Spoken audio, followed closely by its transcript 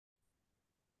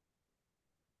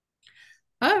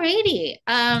Alrighty.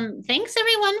 Thanks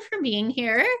everyone for being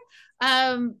here.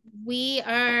 We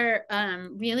are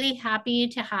really happy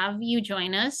to have you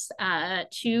join us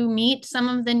to meet some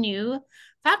of the new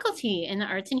faculty in the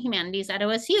arts and humanities at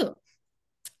OSU.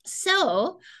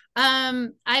 So,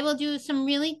 I will do some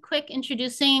really quick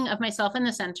introducing of myself and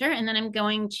the center, and then I'm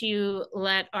going to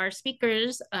let our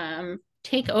speakers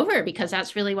take over because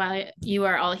that's really why you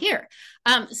are all here.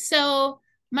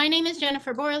 My name is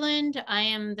Jennifer Borland. I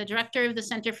am the director of the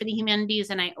Center for the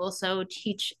Humanities, and I also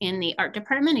teach in the art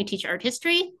department. I teach art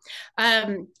history.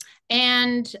 For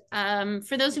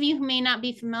those of you who may not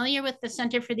be familiar with the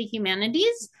Center for the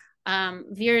Humanities,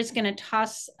 Veer is going to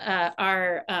toss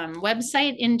our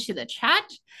website into the chat.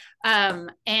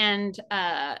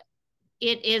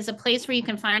 It is a place where you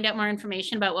can find out more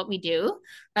information about what we do.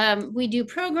 We do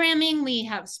programming, we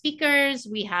have speakers,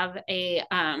 we have a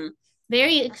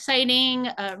very exciting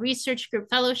research group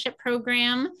fellowship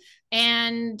program,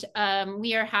 and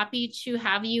we are happy to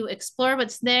have you explore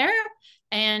what's there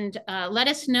and let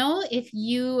us know if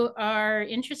you are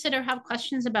interested or have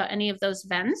questions about any of those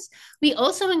events. We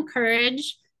also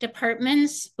encourage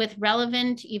departments with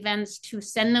relevant events to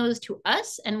send those to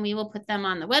us, and we will put them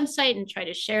on the website and try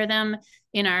to share them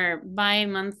in our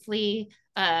bi-monthly,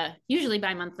 usually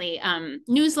bi-monthly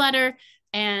newsletter,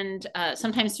 and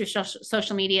sometimes through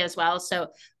social media as well. So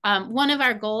one of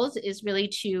our goals is really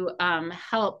to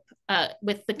help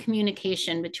with the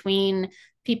communication between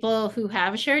people who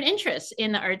have shared interests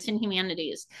in the arts and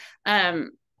humanities.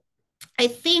 I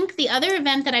think the other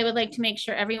event that I would like to make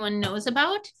sure everyone knows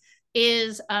about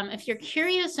is if you're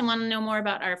curious and want to know more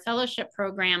about our fellowship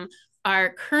program, our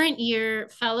current year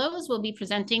fellows will be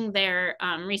presenting their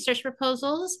research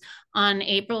proposals on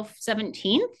April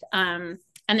 17th.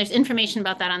 And there's information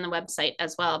about that on the website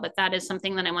as well, but that is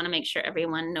something that I want to make sure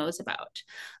everyone knows about.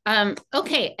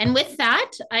 Okay, and with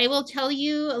that, I will tell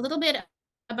you a little bit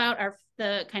about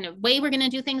the kind of way we're going to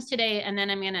do things today, and then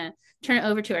I'm going to turn it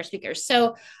over to our speakers.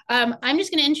 So I'm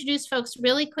just going to introduce folks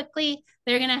really quickly.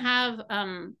 They're going to have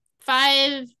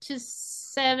 5 to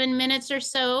 7 minutes or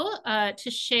so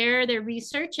to share their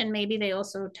research, and maybe they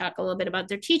also talk a little bit about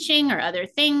their teaching or other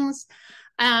things.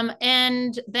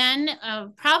 And then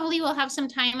probably we'll have some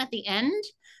time at the end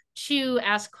to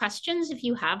ask questions if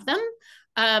you have them.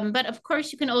 But of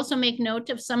course, you can also make note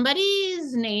of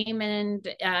somebody's name and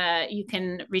you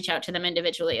can reach out to them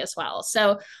individually as well.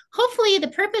 So hopefully the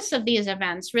purpose of these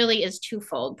events really is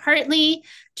twofold. Partly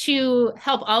to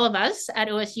help all of us at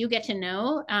OSU get to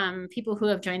know people who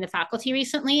have joined the faculty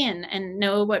recently and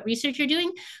know what research you're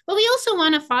doing. But we also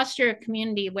want to foster a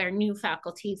community where new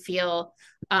faculty feel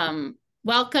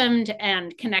welcomed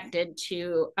and connected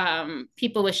to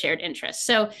people with shared interests.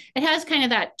 So it has kind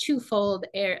of that twofold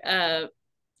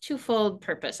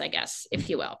purpose, I guess,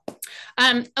 if you will.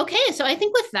 Okay, so I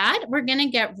think with that, we're going to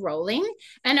get rolling.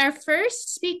 And our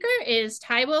first speaker is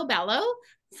Taiwo Bello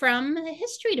from the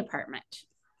history department.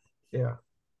 Yeah.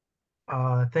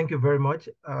 Thank you very much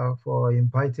for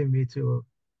inviting me to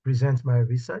present my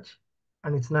research.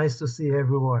 And it's nice to see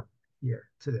everyone here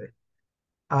today.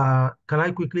 Can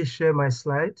I quickly share my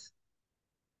slides?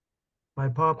 My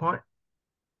PowerPoint?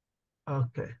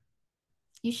 Okay.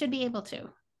 You should be able to.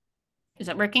 Is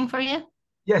it working for you?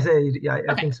 Yes, yeah,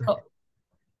 I think so. Cool.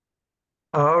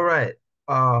 All right.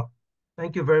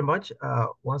 Thank you very much.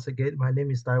 Once again, my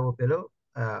name is Taiwo Bello.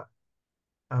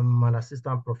 I'm an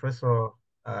assistant professor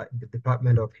in the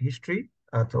Department of History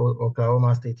at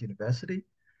Oklahoma State University.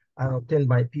 I obtained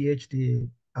my PhD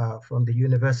from the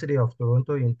University of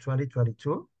Toronto in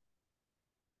 2022.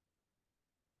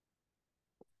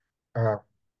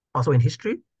 Also in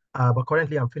history, but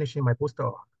currently I'm finishing my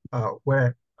postdoc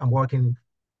where I'm working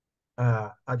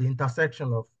at the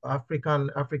intersection of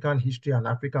African history and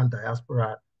African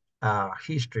diaspora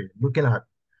history, looking at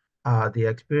the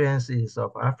experiences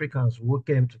of Africans who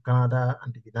came to Canada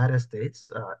and the United States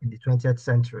in the 20th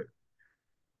century.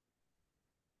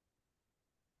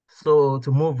 So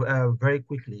to move very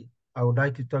quickly, I would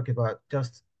like to talk about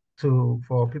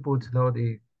for people to know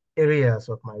the areas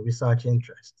of my research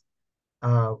interest.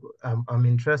 I'm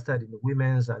interested in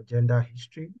women's and gender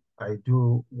history. I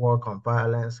do work on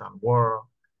violence and war.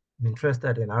 I'm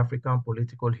interested in African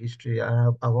political history.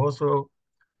 And I've also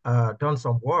done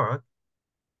some work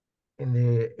in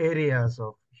the areas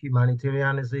of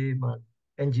humanitarianism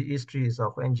and histories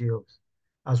of NGOs,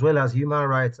 as well as human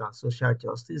rights and social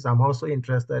justice. I'm also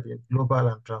interested in global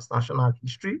and transnational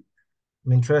history.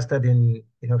 I'm interested in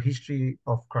history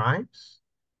of crimes,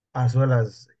 as well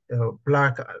as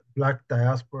Black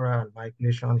diaspora and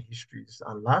migration histories.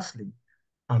 And lastly,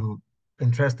 I'm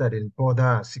interested in border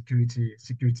and security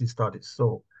studies.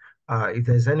 So If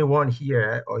there's anyone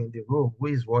here or in the room who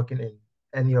is working in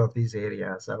any of these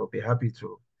areas, I will be happy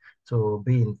to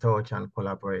be in touch and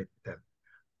collaborate with them.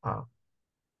 Uh,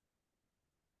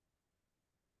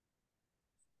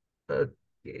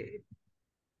 okay,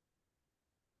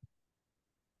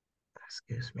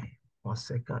 excuse me, 1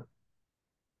 second.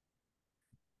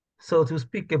 So to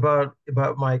speak about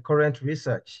my current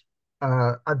research,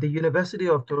 at the University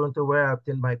of Toronto, where I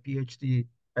obtained my PhD,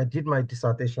 I did my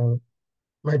dissertation.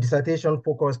 My dissertation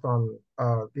focused on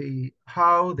the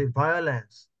how the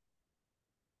violence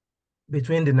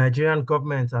between the Nigerian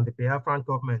government and the Biafran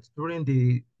government during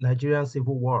the Nigerian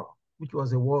Civil War, which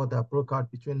was a war that broke out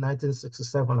between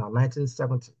 1967 and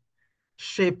 1970,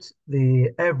 shaped the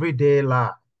everyday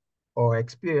life or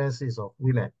experiences of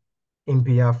women in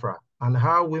Biafra and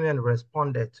how women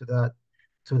responded to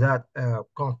that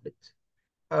conflict.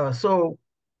 So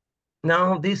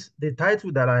now the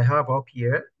title that I have up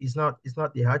here is not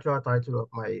the actual title of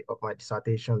my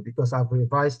dissertation because I've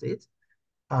revised it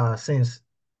since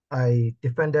I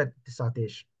defended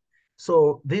dissertation.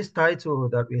 So this title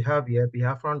that we have here,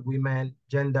 Biafran Women,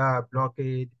 Gender,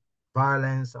 Blockade,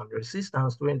 Violence, and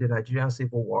Resistance during the Nigerian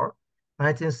Civil War,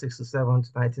 1967 to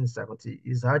 1970,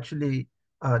 is actually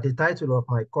the title of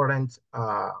my current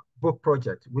book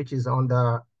project, which is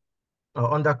under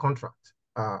contract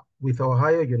with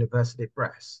Ohio University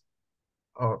Press.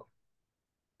 Uh,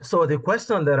 so the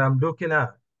question that I'm looking at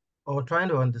or trying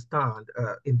to understand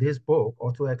in this book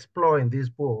or to explore in this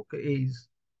book is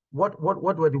what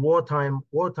were the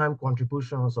wartime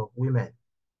contributions of women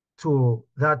to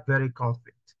that very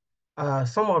conflict.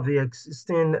 Some of the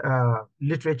existing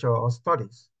literature or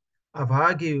studies have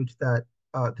argued that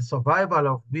the survival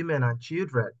of women and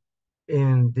children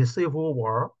in the Civil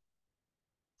War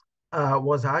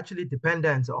was actually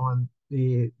dependent on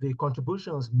the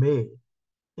contributions made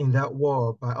in that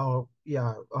war by on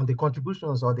the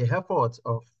contributions or the efforts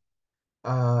of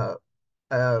uh,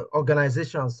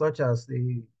 organizations such as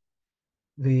the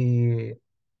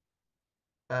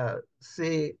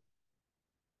say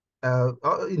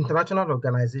international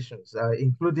organizations,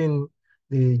 including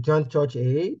the Joint Church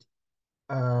Aid,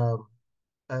 um,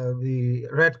 the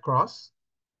Red Cross,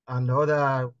 and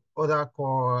other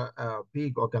core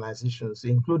big organizations,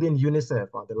 including UNICEF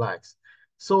and the likes.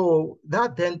 So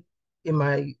that then, in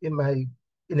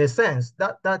a sense,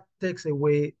 that takes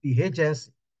away the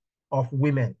agency of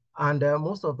women, and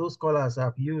most of those scholars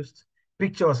have used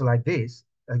pictures like this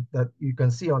that you can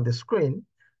see on the screen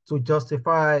to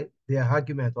justify their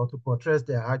argument or to portray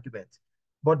their argument.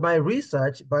 But my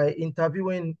research, by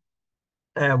interviewing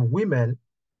women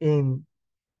in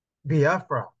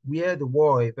Biafra, where the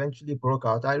war eventually broke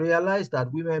out, I realized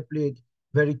that women played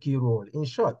very key role. In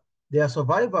short, their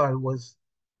survival was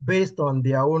based on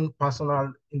their own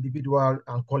personal, individual,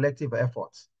 and collective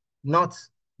efforts, not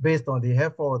based on the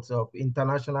efforts of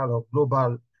international or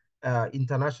global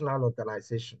international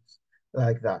organizations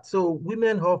like that. So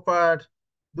women offered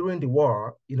during the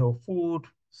war, food,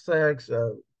 sex,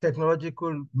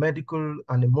 technological, medical,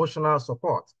 and emotional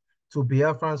support to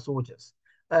Biafran soldiers.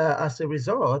 As a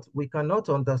result, we cannot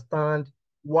understand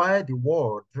why the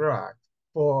war dragged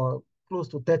for close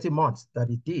to 30 months that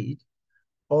it did,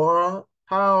 or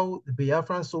how the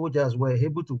Biafran soldiers were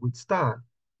able to withstand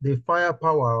the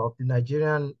firepower of the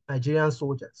Nigerian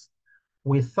soldiers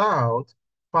without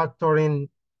factoring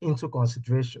into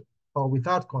consideration or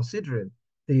without considering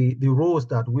the roles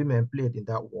that women played in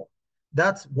that war.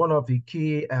 That's one of the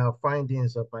key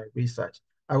findings of my research.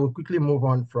 I will quickly move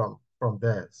on from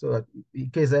there. So in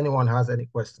case anyone has any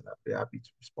question, I'll be happy to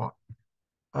respond.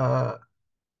 Uh,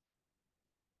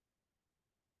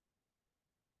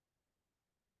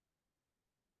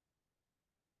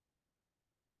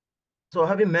 so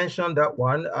having mentioned that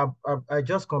one, I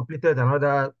just completed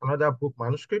another book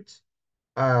manuscript,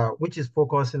 which is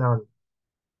focusing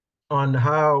on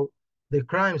how the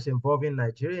crimes involving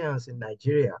Nigerians in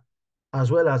Nigeria,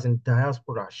 as well as in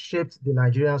diaspora, shaped the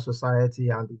Nigerian society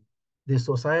and the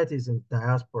societies in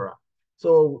diaspora.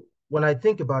 So when I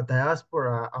think about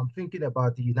diaspora, I'm thinking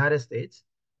about the United States,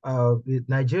 the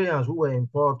Nigerians who were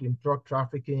involved in drug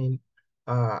trafficking.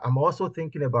 I'm also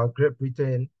thinking about Great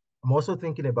Britain. I'm also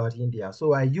thinking about India.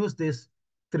 So I use these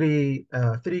three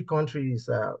countries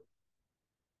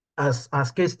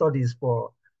as case studies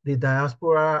for the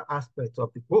diaspora aspect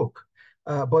of the book.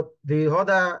 But the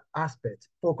other aspect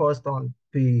focused on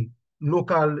the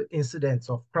local incidents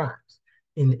of crimes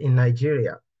in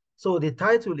Nigeria. So the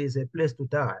title is A Place to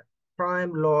Die,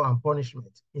 Crime, Law, and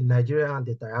Punishment in Nigeria and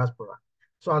the Diaspora.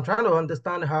 So I'm trying to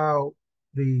understand how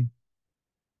the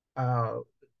uh,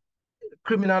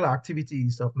 criminal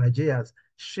activities of Nigerians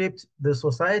shaped the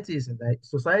society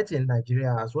in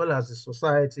Nigeria, as well as the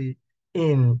society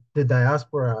in the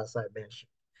diaspora, as I mentioned,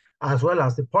 as well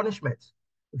as the punishment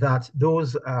that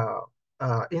those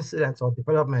incidents or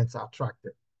developments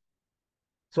attracted.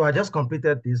 So I just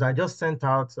completed this. I just sent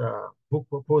out a book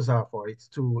proposal for it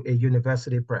to a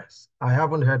university press. I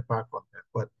haven't heard back from them,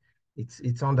 but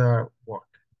it's under work.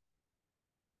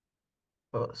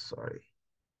 Oh, sorry.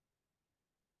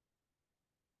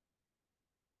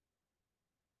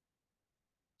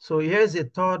 So here's a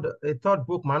third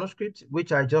book manuscript,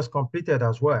 which I just completed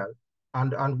as well.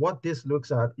 And what this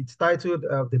looks at, it's titled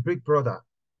The Big Brother,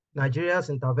 Nigeria's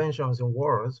Interventions in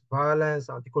Wars, Violence,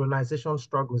 and Decolonization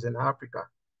Struggles in Africa.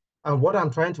 And what I'm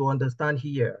trying to understand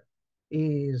here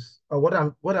is, what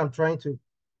I'm trying to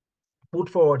put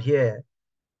forward here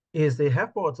is the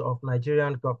efforts of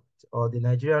Nigerian government or the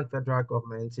Nigerian federal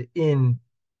government in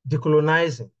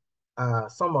decolonizing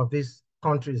some of these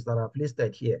countries that I've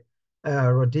listed here.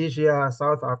 Rhodesia,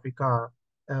 South Africa,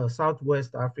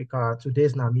 Southwest Africa,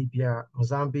 today's Namibia,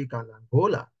 Mozambique, and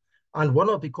Angola. And one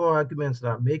of the core arguments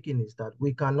that I'm making is that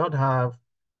we cannot have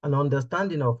an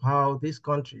understanding of how these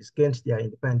countries gained their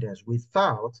independence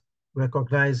without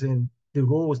recognizing the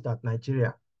roles that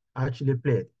Nigeria actually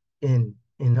played in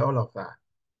all of that.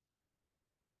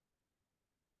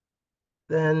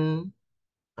 Then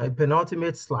a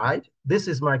penultimate slide. This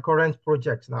is my current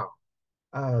project now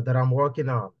that I'm working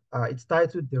on. It's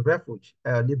titled The Refuge,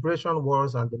 Liberation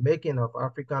Wars and the Making of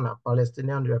African and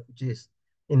Palestinian Refugees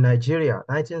in Nigeria,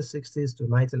 1960s to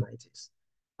 1990s.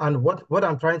 And what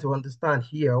I'm trying to understand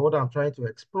here, what I'm trying to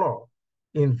explore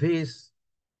in this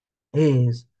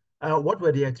is what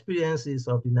were the experiences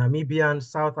of the Namibian,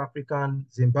 South African,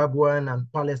 Zimbabwean,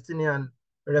 and Palestinian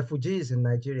refugees in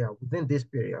Nigeria within this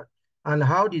period, and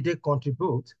how did they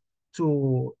contribute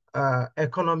to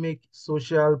economic,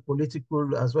 social,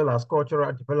 political, as well as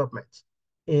cultural development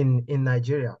in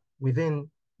Nigeria within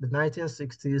the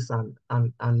 1960s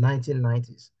and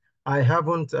 1990s. I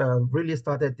haven't really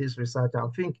started this research.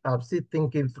 I'm still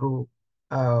thinking through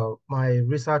my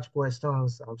research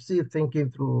questions. I'm still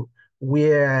thinking through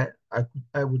where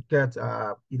I would get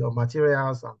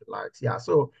materials and the likes. Yeah,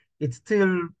 so it's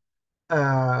still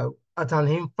at an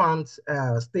infant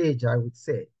stage, I would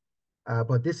say.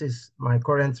 But this is my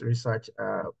current research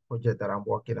project that I'm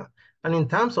working on. And in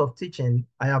terms of teaching,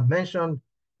 I have mentioned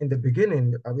in the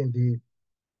beginning, I mean,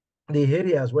 the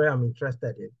areas where I'm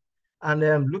interested in.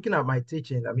 And looking at my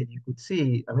teaching, I mean, you could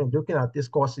see, I mean, looking at these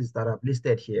courses that I've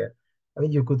listed here, I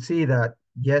mean, you could see that,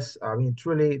 yes, I mean,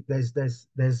 truly there's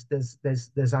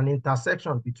an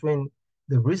intersection between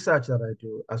the research that I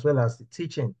do as well as the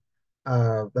teaching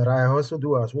that I also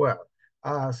do as well.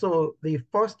 So the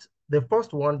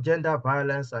first one, Gender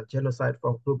Violence and Genocide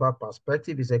from Global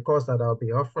Perspective, is a course that I'll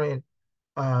be offering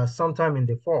sometime in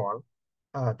the fall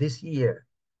this year.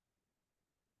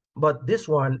 But this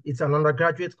one, it's an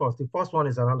undergraduate course. The first one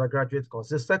is an undergraduate course.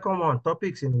 The second one,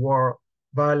 Topics in War,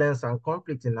 Violence, and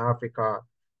Conflict in Africa,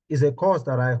 is a course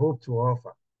that I hope to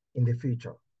offer in the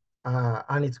future.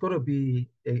 And it's going to be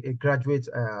a graduate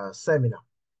seminar,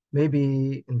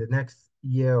 maybe in the next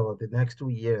year or the next 2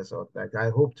 years, or like I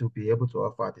hope to be able to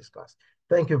offer this class.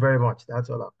 Thank you very much. That's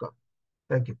all I've got.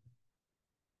 Thank you.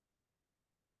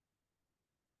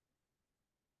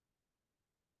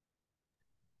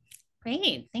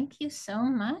 Great. Thank you so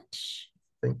much.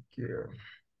 Thank you.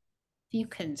 You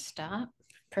can stop.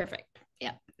 Perfect.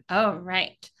 Yeah. All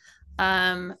right.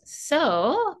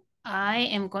 So I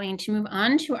am going to move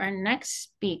on to our next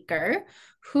speaker,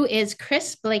 who is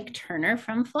Chris Blake Turner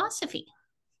from philosophy.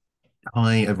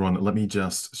 Hi, everyone. Let me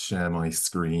just share my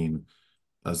screen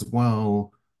as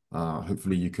well.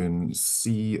 Hopefully you can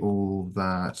see all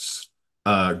that.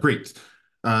 Great.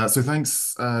 So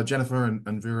thanks, Jennifer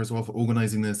and Vera as well for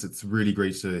organizing this. It's really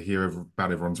great to hear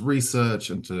about everyone's research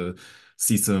and to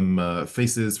see some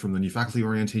faces from the new faculty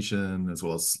orientation, as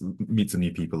well as meet some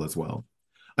new people as well.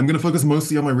 I'm going to focus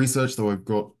mostly on my research, though I've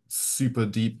got super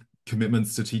deep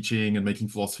commitments to teaching and making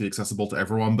philosophy accessible to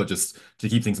everyone, but just to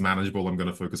keep things manageable, I'm going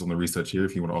to focus on the research here.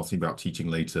 If you want to ask me about teaching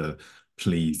later,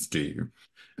 please do.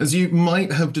 As you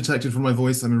might have detected from my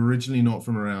voice, I'm originally not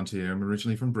from around here. I'm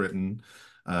originally from Britain.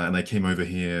 And I came over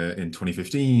here in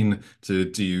 2015 to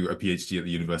do a PhD at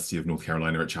the University of North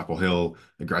Carolina at Chapel Hill.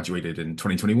 I graduated in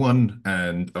 2021,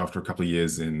 and after a couple of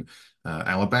years in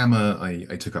Alabama,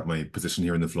 I took up my position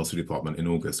here in the philosophy department in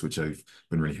August, which I've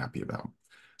been really happy about.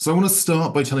 So I want to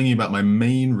start by telling you about my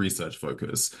main research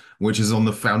focus, which is on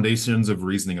the foundations of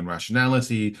reasoning and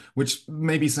rationality, which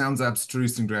maybe sounds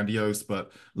abstruse and grandiose,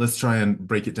 but let's try and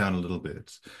break it down a little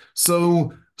bit.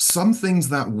 So some things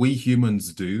that we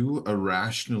humans do are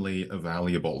rationally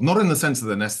evaluable. Not in the sense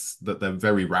that they're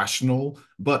very rational,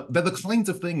 but they're the kinds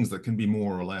of things that can be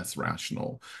more or less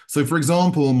rational. So, for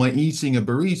example, my eating a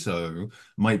burrito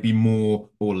might be more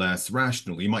or less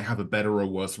rational. You might have a better or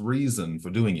worse reason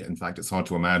for doing it. In fact, it's hard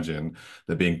to imagine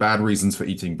there being bad reasons for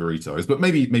eating burritos, but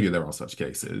maybe there are such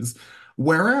cases.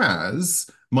 Whereas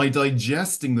my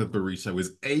digesting the burrito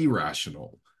is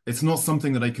irrational. It's not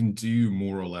something that I can do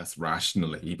more or less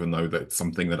rationally, even though that's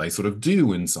something that I sort of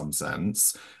do in some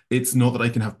sense. It's not that I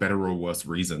can have better or worse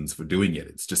reasons for doing it.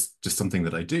 It's just something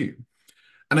that I do.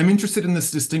 And I'm interested in this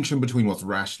distinction between what's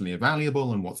rationally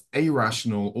valuable and what's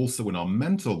irrational also in our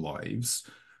mental lives.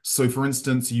 So, for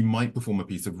instance, you might perform a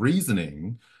piece of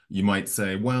reasoning. You might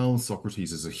say, well,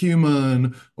 Socrates is a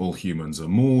human, all humans are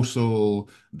mortal,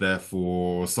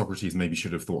 therefore Socrates maybe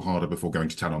should have thought harder before going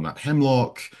to town on that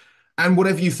hemlock. And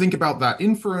whatever you think about that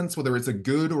inference, whether it's a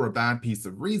good or a bad piece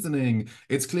of reasoning,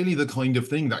 it's clearly the kind of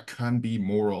thing that can be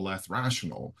more or less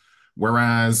rational.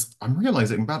 Whereas I'm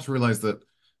about to realize that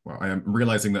well, I am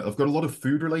realizing that I've got a lot of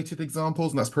food-related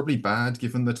examples, and that's probably bad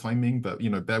given the timing, but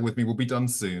bear with me, we'll be done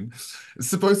soon.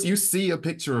 Suppose you see a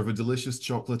picture of a delicious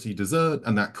chocolatey dessert,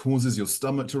 and that causes your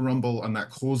stomach to rumble, and that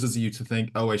causes you to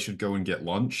think, oh, I should go and get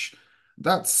lunch.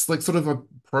 That's like sort of a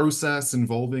process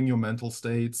involving your mental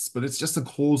states, but it's just a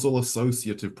causal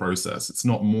associative process. It's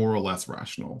not more or less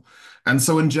rational. And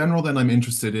so in general, then I'm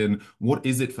interested in what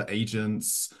is it for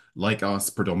agents like us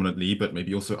predominantly, but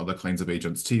maybe also other kinds of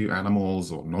agents too,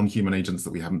 animals or non-human agents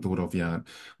that we haven't thought of yet.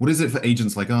 What is it for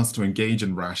agents like us to engage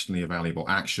in rationally evaluable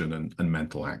action and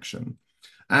mental action?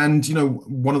 And,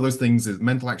 one of those things is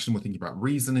mental action. We're thinking about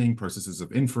reasoning, processes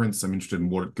of inference. I'm interested in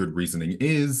what good reasoning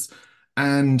is.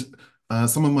 And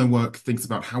some of my work thinks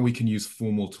about how we can use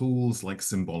formal tools like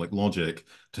symbolic logic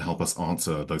to help us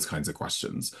answer those kinds of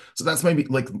questions. So that's maybe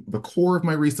like the core of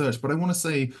my research, but I want to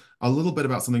say a little bit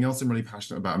about something else I'm really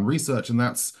passionate about in research, and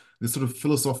that's this sort of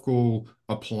philosophical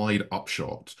applied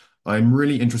upshot. I'm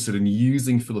really interested in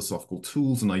using philosophical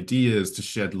tools and ideas to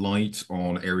shed light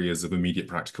on areas of immediate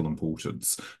practical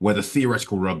importance, where the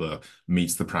theoretical rubber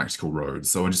meets the practical road.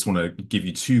 So I just want to give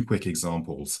you two quick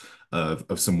examples of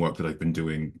some work that I've been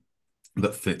doing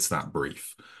that fits that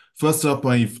brief. First up,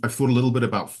 I've thought a little bit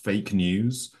about fake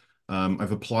news.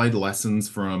 I've applied lessons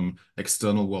from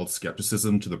external world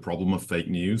skepticism to the problem of fake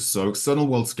news. So external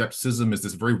world skepticism is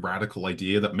this very radical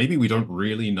idea that maybe we don't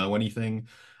really know anything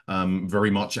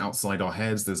very much outside our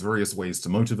heads. There's various ways to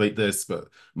motivate this, but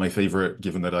my favorite,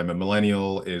 given that I'm a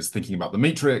millennial, is thinking about the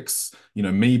Matrix.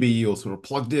 Maybe you're sort of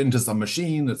plugged into some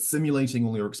machine that's simulating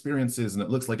all your experiences, and it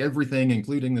looks like everything,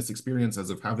 including this experience as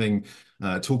of having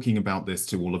talking about this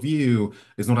to all of you,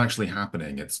 is not actually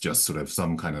happening. It's just sort of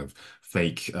some kind of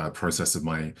fake process of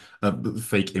my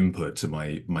fake input to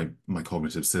my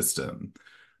cognitive system.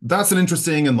 That's an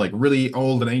interesting and like really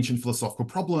old and ancient philosophical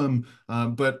problem,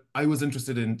 but I was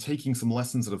interested in taking some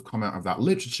lessons that have come out of that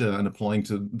literature and applying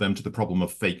them to the problem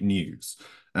of fake news.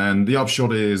 And the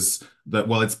upshot is that,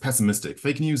 well, it's pessimistic.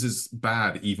 Fake news is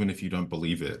bad even if you don't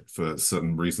believe it for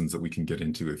certain reasons that we can get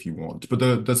into if you want.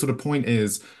 But the sort of point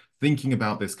is thinking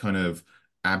about this kind of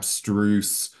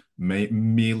abstruse,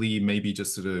 merely maybe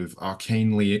just sort of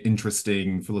arcanely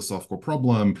interesting philosophical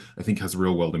problem, I think has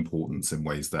real world importance in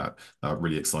ways that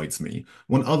really excites me.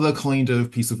 One other kind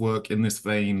of piece of work in this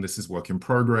vein, this is work in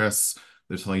progress.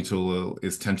 The title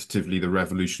is tentatively "The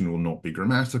Revolution Will Not Be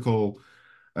Grammatical."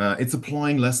 It's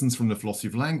applying lessons from the philosophy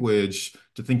of language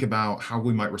to think about how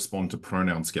we might respond to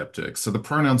pronoun skeptics. So the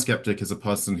pronoun skeptic is a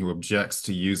person who objects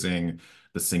to using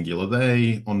the singular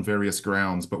they on various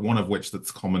grounds, but one of which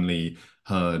that's commonly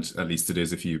heard, at least it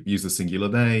is if you use the singular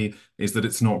they, is that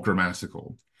it's not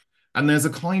grammatical. And there's a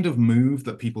kind of move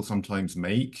that people sometimes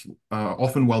make,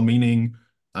 often well-meaning,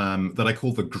 that I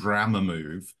call the grammar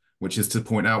move, which is to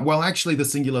point out, well, actually, the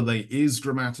singular they is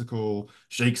grammatical.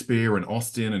 Shakespeare and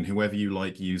Austen and whoever you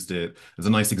like used it. There's a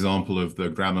nice example of the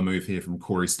grammar move here from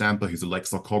Corey Stamper, who's a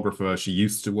lexicographer. She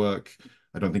used to work,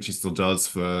 I don't think she still does,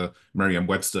 for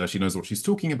Merriam-Webster. She knows what she's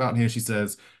talking about here. She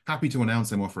says, happy to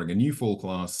announce I'm offering a new fall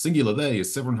class. Singular they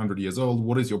is 700 years old.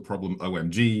 What is your problem,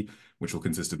 OMG? Which will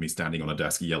consist of me standing on a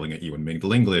desk yelling at you in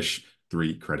Middle English.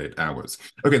 3 credit hours.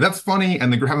 Okay, that's funny,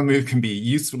 and the grammar move can be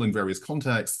useful in various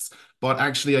contexts, but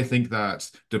actually I think that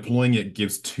deploying it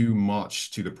gives too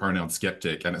much to the pronoun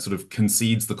skeptic, and it sort of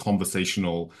concedes the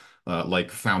conversational like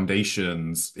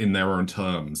foundations in their own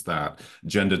terms that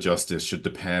gender justice should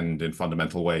depend in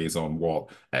fundamental ways on what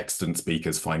extant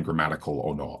speakers find grammatical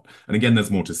or not. And again,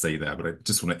 there's more to say there, but I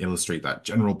just want to illustrate that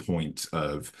general point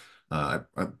of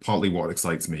Partly what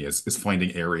excites me is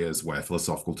finding areas where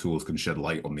philosophical tools can shed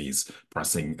light on these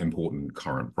pressing, important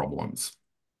current problems.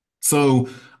 So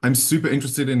I'm super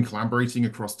interested in collaborating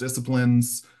across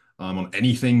disciplines on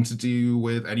anything to do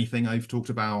with anything I've talked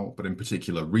about, but in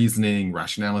particular reasoning,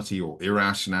 rationality or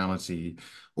irrationality,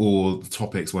 or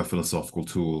topics where philosophical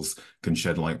tools can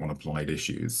shed light on applied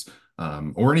issues.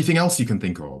 Or anything else you can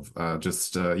think of.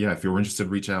 Yeah, if you're interested,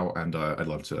 reach out and I'd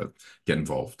love to get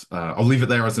involved. I'll leave it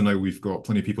there as I know we've got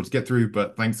plenty of people to get through,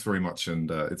 but thanks very much and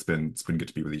it's been good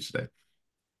to be with you today.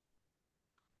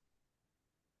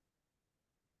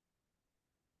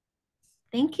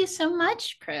 Thank you so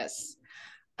much, Chris.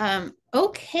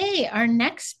 Okay, our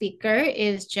next speaker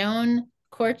is Joan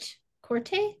Korte.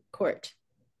 Korte? Korte.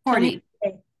 Korte.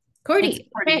 Korte.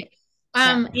 Okay.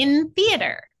 In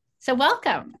theater. So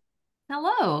welcome.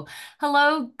 Hello.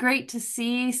 Hello. Great to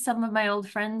see some of my old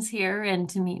friends here and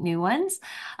to meet new ones.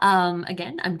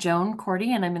 Again, I'm Joan Korte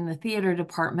and I'm in the theater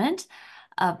department.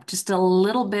 Just a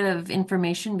little bit of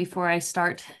information before I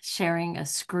start sharing a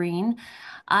screen.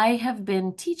 I have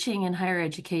been teaching in higher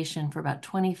education for about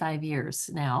 25 years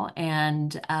now,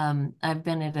 and I've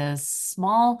been at a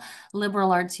small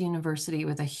liberal arts university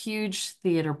with a huge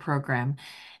theater program.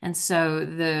 And so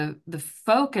the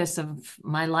focus of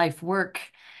my life work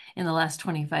in the last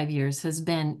 25 years has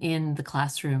been in the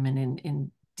classroom and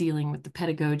in dealing with the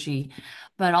pedagogy,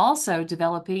 but also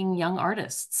developing young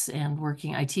artists and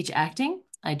working. I teach acting,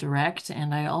 I direct,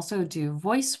 and I also do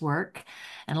voice work,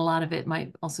 and a lot of it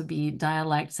might also be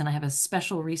dialects, and I have a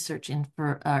special research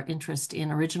interest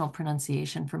in original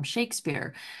pronunciation from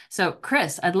Shakespeare. So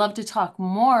Chris, I'd love to talk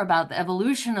more about the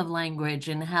evolution of language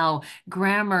and how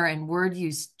grammar and word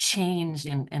use change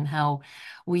and how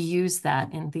we use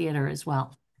that in theater as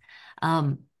well.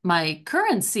 My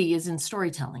currency is in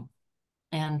storytelling.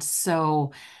 And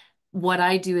so what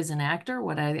I do as an actor,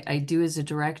 what I do as a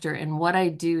director, and what I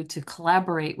do to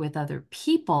collaborate with other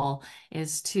people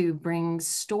is to bring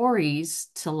stories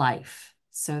to life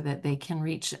so that they can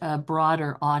reach a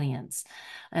broader audience.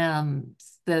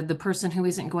 The person who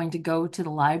isn't going to go to the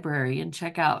library and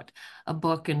check out a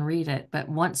book and read it, but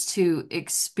wants to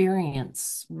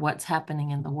experience what's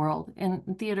happening in the world.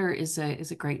 And theater is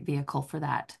a great vehicle for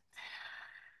that.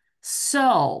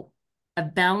 So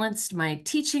I've balanced my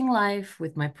teaching life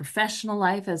with my professional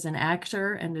life as an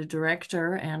actor and a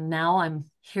director, and now I'm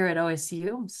here at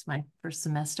OSU. It's my first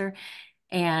semester,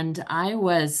 and I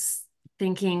was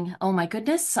thinking, oh my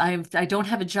goodness, I don't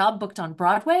have a job booked on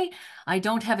Broadway. I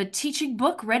don't have a teaching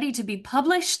book ready to be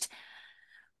published.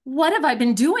 What have I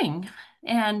been doing?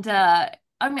 And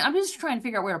I'm just trying to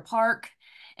figure out where to park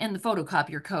and the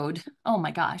photocopier code. Oh my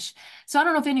gosh. So I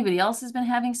don't know if anybody else has been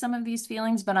having some of these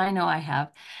feelings, but I know I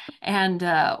have. And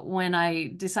when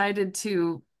I decided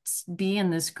to be in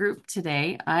this group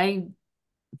today, I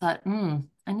thought,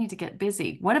 I need to get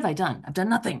busy. What have I done? I've done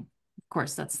nothing. Of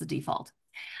course, that's the default.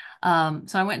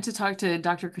 So I went to talk to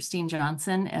Dr. Christine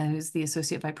Johnson, who's the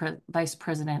Associate Vice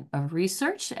President of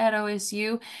Research at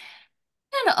OSU.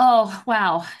 And oh,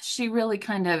 wow, she really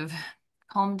kind of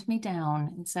calmed me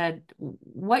down and said,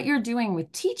 what you're doing with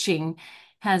teaching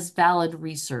has valid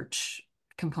research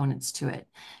components to it.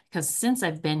 Because since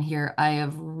I've been here, I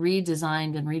have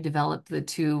redesigned and redeveloped the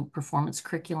two performance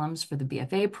curriculums for the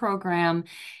BFA program.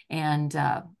 And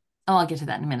I'll get to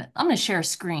that in a minute. I'm going to share a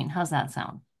screen. How's that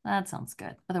sound? That sounds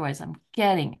good. Otherwise, I'm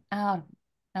getting out of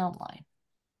outline.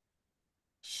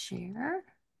 Share.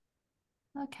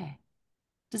 Okay.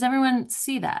 Does everyone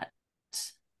see that?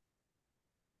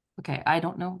 Okay, I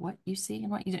don't know what you see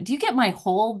and what you do. Do you get my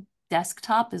whole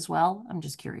desktop as well? I'm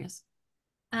just curious.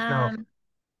 No.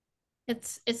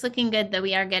 It's looking good that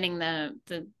we are getting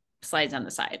the slides on the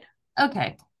side.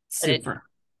 Okay, super.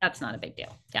 That's not a big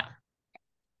deal. Yeah.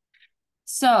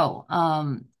 So,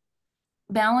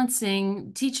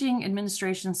 balancing teaching,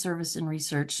 administration, service, and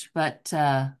research, but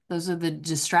those are the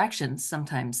distractions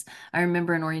sometimes. I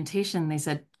remember in orientation, they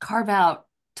said, carve out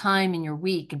time in your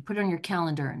week and put it on your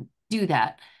calendar and do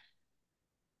that.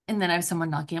 And then I have someone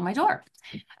knocking on my door.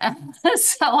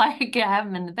 So I have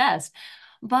them in the best.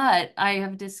 But I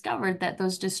have discovered that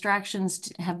those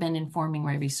distractions have been informing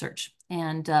my research.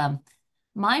 And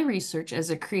my research as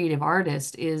a creative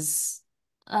artist is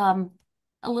a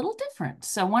little different.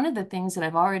 So one of the things that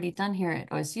I've already done here at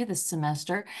OSU this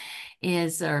semester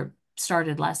is, or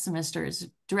started last semester, is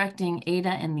directing Ada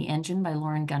and the Engine by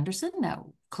Lauren Gunderson that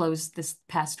closed this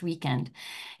past weekend.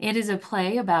 It is a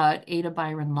play about Ada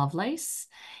Byron Lovelace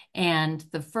and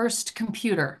the first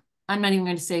computer. I'm not even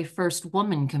going to say first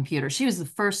woman computer. She was the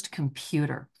first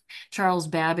computer. Charles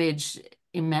Babbage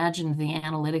imagined the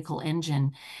analytical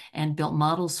engine and built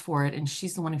models for it, and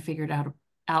she's the one who figured out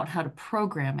out how to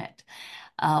program it.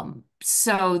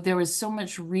 So there was so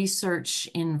much research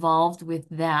involved with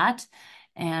that.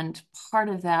 And part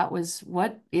of that was,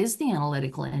 what is the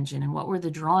analytical engine and what were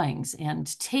the drawings?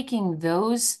 And taking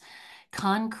those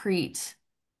concrete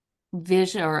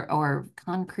vision or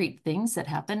concrete things that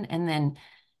happen and then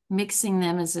mixing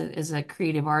them as a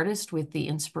creative artist with the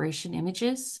inspiration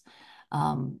images,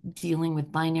 dealing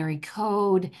with binary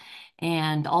code,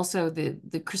 and also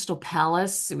the Crystal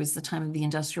Palace. It was the time of the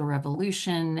Industrial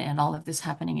Revolution and all of this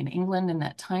happening in England in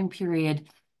that time period.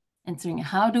 And saying,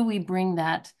 how do we bring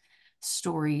that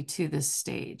story to this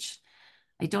stage?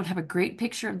 I don't have a great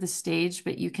picture of the stage,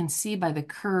 but you can see by the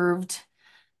curved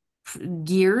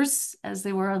gears as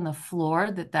they were on the floor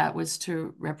that was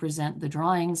to represent the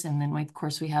drawings. And then, of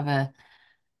course, we have a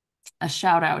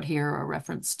shout out here, a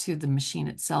reference to the machine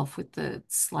itself with the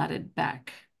slatted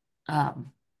back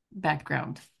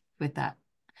background with that.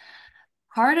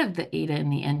 Part of the ADA in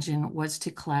the engine was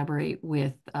to collaborate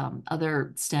with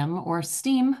other STEM or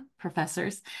STEAM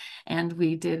professors. And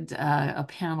we did a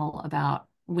panel about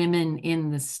women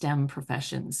in the STEM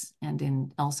professions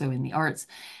and also in the arts,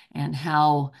 and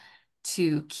how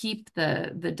to keep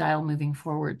the dial moving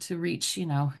forward to reach,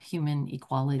 human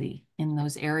equality in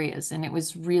those areas. And it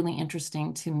was really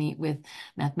interesting to meet with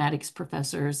mathematics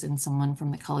professors and someone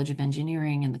from the College of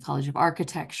Engineering and the College of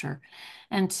Architecture,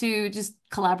 and to just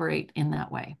collaborate in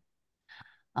that way.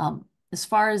 As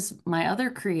far as my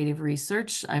other creative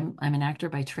research, I'm an actor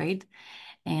by trade,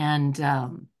 and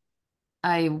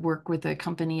I work with a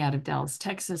company out of Dallas,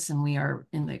 Texas, and we are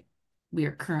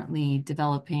currently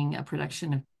developing a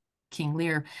production of King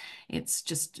Lear. It's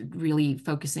just really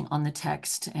focusing on the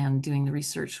text and doing the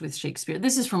research with Shakespeare.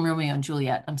 This is from Romeo and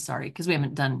Juliet. I'm sorry, because we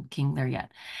haven't done King Lear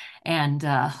yet. And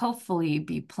hopefully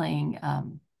be playing,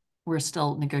 we're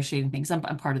still negotiating things. I'm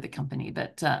part of the company,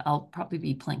 but I'll probably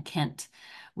be playing Kent,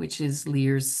 which is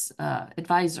Lear's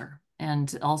advisor,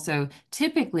 and also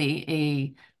typically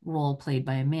a role played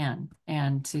by a man.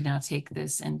 And to now take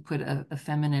this and put a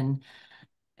feminine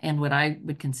and what I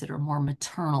would consider a more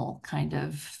maternal kind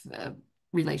of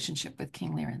relationship with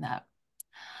King Lear in that.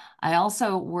 I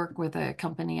also work with a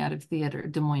company out of Theater,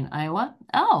 Des Moines, Iowa.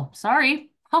 Oh,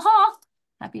 sorry. Ha-ha.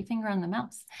 Happy finger on the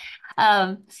mouse.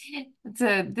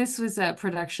 This was a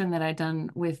production that I'd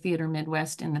done with Theater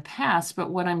Midwest in the past,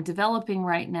 but what I'm developing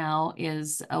right now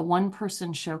is a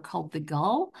one-person show called The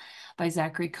Gull by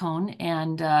Zachary Cohn,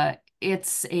 and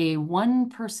it's a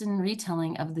one-person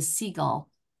retelling of The Seagull.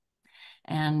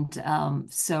 And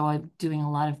so I'm doing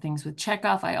a lot of things with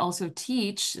Chekhov. I also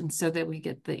teach, and so that we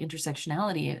get the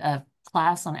intersectionality, a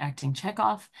class on acting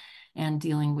Chekhov and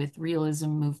dealing with realism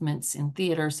movements in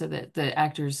theater so that the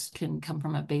actors can come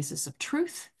from a basis of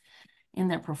truth in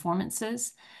their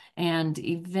performances. And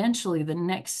eventually the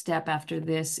next step after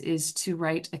this is to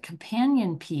write a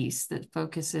companion piece that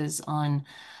focuses on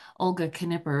Olga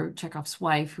Knipper, Chekhov's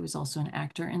wife, who is also an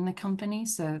actor in the company,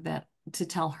 so that to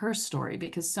tell her story,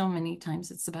 because so many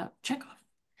times it's about Chekhov.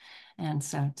 And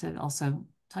so to also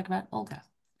talk about Olga.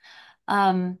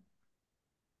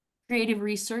 Creative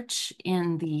research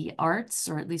in the arts,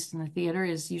 or at least in the theater,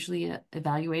 is usually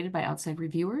evaluated by outside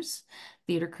reviewers,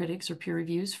 theater critics, or peer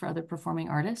reviews for other performing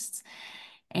artists.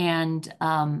 And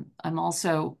I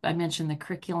mentioned the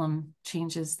curriculum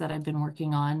changes that I've been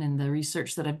working on and the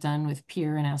research that I've done with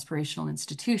peer and aspirational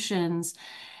institutions.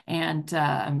 And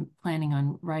I'm planning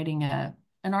on writing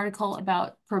an article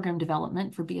about program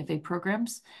development for BFA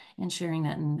programs and sharing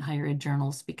that in higher ed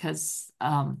journals, because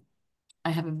I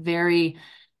have a very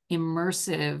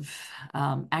immersive,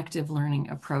 active learning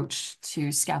approach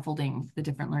to scaffolding the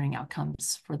different learning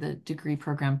outcomes for the degree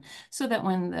program, so that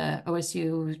when the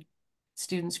OSU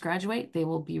students graduate, they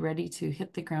will be ready to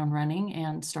hit the ground running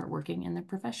and start working in their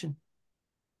profession.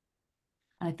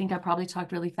 I think I probably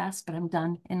talked really fast, but I'm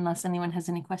done unless anyone has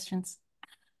any questions.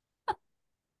 I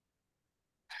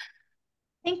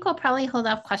think we'll probably hold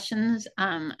off questions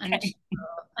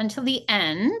until the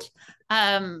end.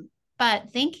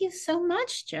 But thank you so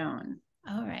much, Joan.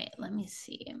 All right, let me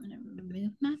see. I'm going to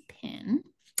remove my pen.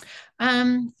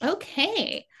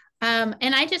 Okay.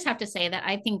 And I just have to say that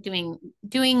I think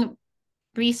doing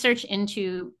research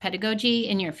into pedagogy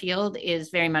in your field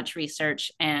is very much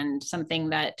research, and something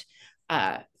that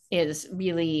is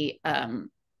really an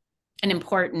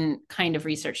important kind of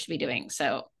research to be doing.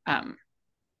 So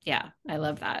yeah, I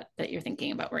love that you're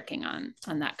thinking about working on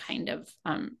that kind of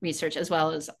research, as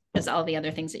well as all the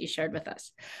other things that you shared with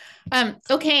us.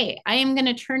 Okay, I am going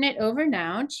to turn it over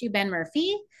now to Ben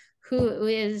Murphy, who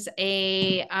is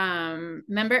a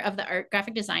member of the Art,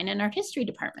 Graphic Design, and Art History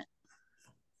Department.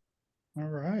 All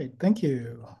right, thank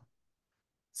you.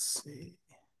 Let's see.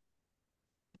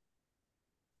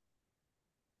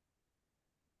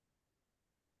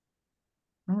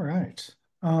 right.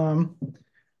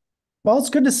 Well, it's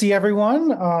good to see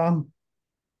everyone.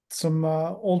 Some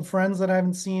old friends that I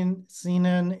haven't seen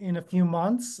in a few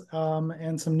months,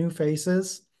 and some new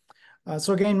faces.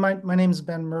 So again, my name is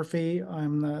Ben Murphy.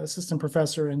 I'm the assistant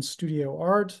professor in studio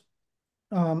art.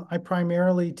 I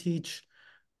primarily teach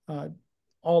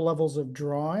all levels of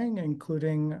drawing,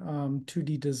 including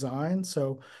 2D design.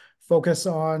 So focus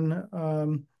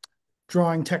on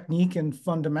drawing technique and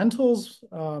fundamentals,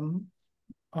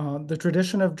 the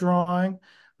tradition of drawing,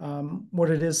 what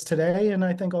it is today, and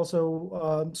I think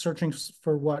also searching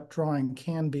for what drawing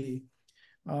can be.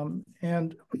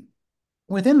 And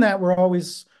within that, we're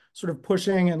always sort of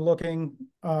pushing and looking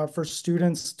for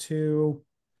students to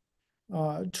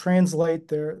translate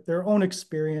their own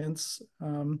experience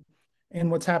and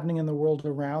what's happening in the world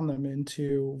around them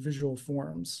into visual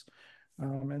forms.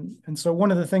 And so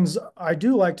one of the things I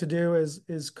do like to do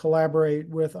is collaborate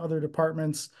with other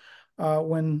departments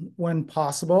when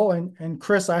possible. And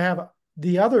Chris, I have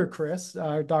the other Chris,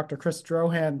 Dr. Chris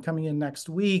Drohan, coming in next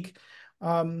week.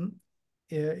 In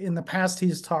the past,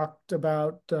 he's talked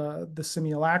about the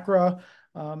simulacra.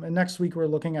 And next week, we're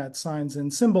looking at signs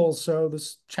and symbols. So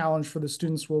this challenge for the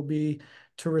students will be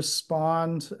to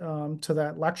respond to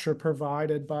that lecture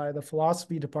provided by the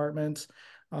philosophy department.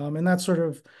 And that's sort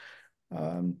of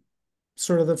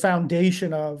the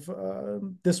foundation of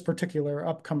this particular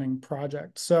upcoming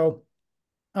project. So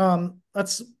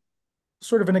that's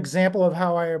sort of an example of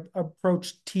how I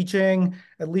approach teaching,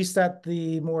 at least at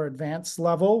the more advanced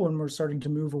level, when we're starting to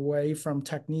move away from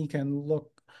technique and look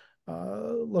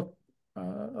a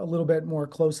little bit more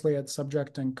closely at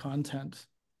subject and content.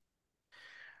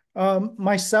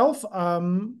 Myself,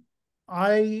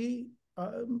 I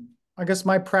guess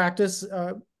my practice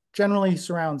generally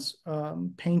surrounds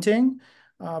painting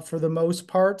for the most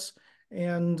part,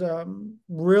 and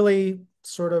really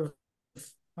sort of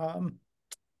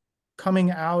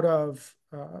coming out of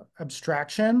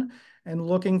abstraction and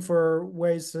looking for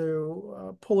ways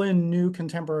to pull in new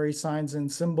contemporary signs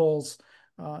and symbols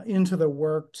into the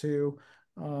work to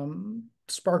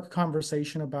spark a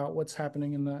conversation about what's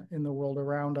happening in the world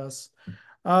around us.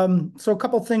 So a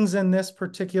couple things in this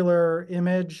particular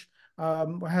image. I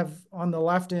have on the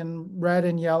left in red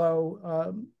and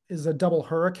yellow is a double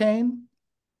hurricane,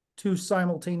 two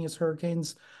simultaneous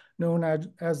hurricanes known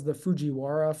as the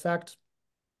Fujiwara effect.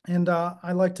 And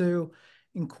I like to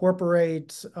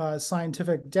incorporate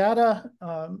scientific data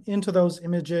into those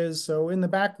images. So in the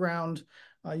background,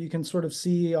 you can sort of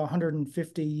see a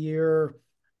 150-year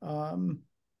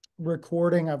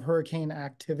recording of hurricane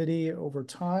activity over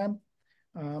time.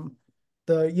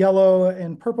 The yellow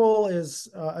and purple is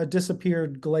a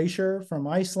disappeared glacier from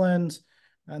Iceland.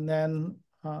 And then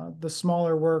the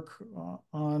smaller work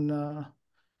on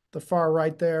the far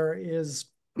right there is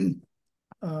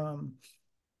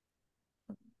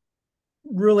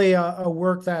really a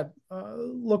work that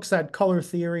looks at color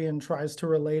theory and tries to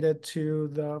relate it to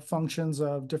the functions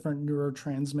of different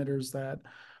neurotransmitters that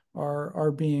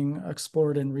are being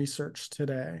explored in research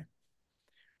today.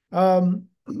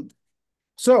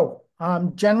 So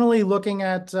I'm generally looking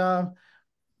at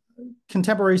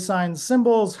contemporary signs,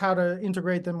 symbols, how to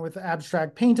integrate them with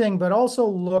abstract painting, but also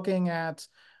looking at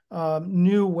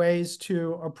new ways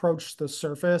to approach the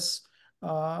surface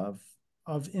of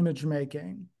image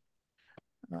making.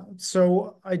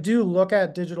 So I do look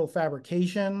at digital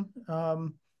fabrication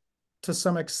to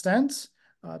some extent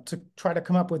to try to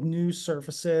come up with new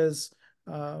surfaces,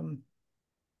 you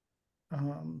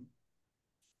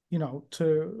know,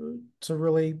 to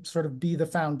really sort of be the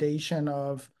foundation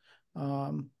of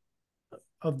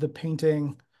the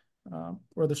painting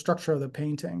or the structure of the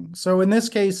painting. So in this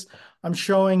case, I'm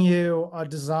showing you a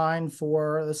design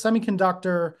for the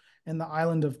semiconductor in the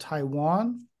island of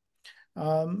Taiwan.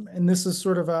 And this is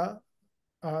sort of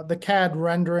the CAD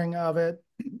rendering of it.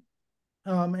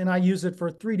 And I use it for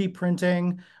 3D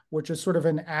printing, which is sort of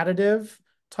an additive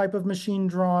type of machine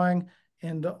drawing.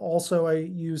 And also I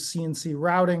use CNC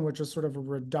routing, which is sort of a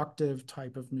reductive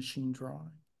type of machine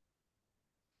drawing.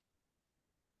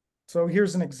 So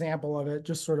here's an example of it,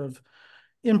 just sort of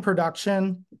in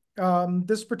production.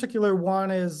 This particular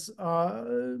one is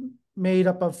made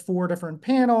up of 4 different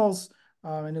panels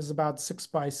and is about 6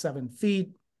 by 7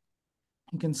 feet.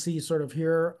 You can see sort of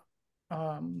here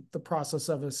the process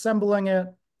of assembling it.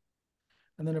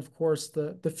 And then, of course,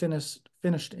 the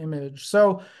finished image.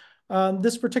 So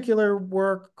this particular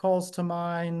work calls to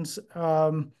mind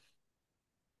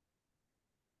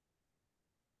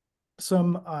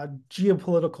some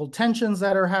geopolitical tensions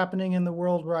that are happening in the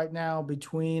world right now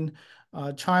between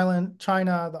China,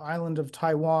 the island of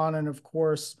Taiwan, and of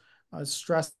course,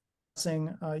 stressing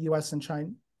U.S. and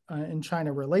and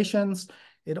China relations.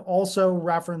 It also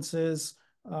references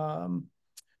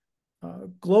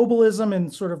globalism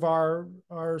and sort of our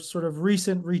sort of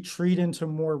recent retreat into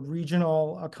more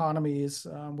regional economies,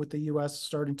 with the U.S.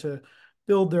 starting to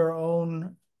build their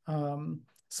own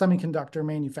semiconductor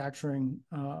manufacturing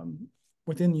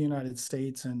within the United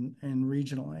States and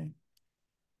regionally.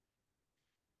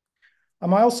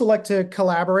 I also like to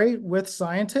collaborate with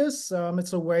scientists.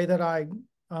 It's a way that I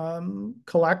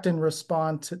collect and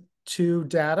respond to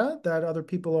data that other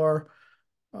people are,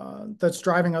 that's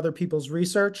driving other people's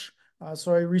research.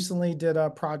 So I recently did a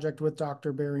project with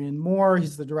Dr. Barry Moore.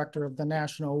 He's the director of the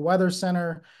National Weather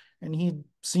Center, and he'd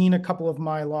seen a couple of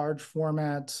my large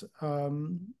format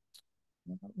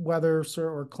weather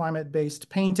or climate-based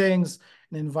paintings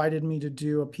and invited me to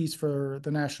do a piece for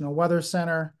the National Weather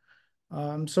Center.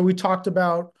 So we talked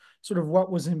about sort of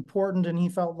what was important, and he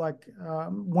felt like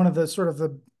one of the sort of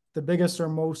the biggest or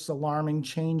most alarming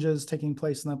changes taking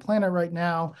place on the planet right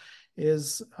now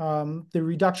is the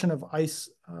reduction of ice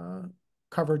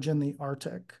coverage in the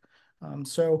Arctic.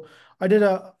 So I did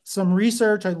some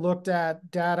research. I looked at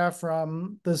data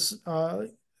from this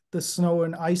the Snow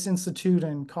and Ice Institute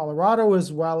in Colorado, as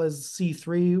well as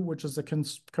C3, which is a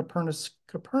Copernicus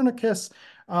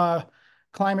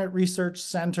Climate Research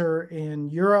Center in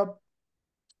Europe.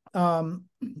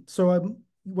 So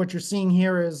what you're seeing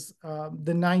here is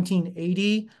the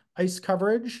 1980 ice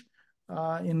coverage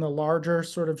in the larger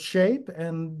sort of shape,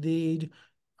 and the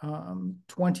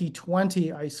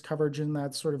 2020 ice coverage in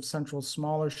that sort of central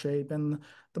smaller shape. And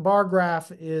the bar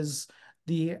graph is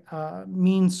the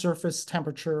mean surface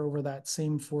temperature over that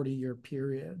same 40-year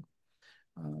period.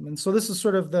 And so this is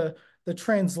sort of the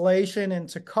translation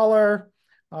into color.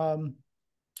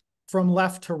 From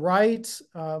left to right,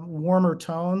 warmer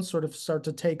tones sort of start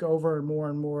to take over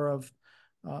and more of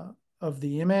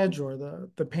the image or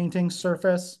the painting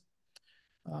surface.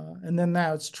 And then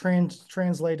now it's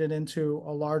translated into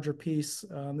a larger piece.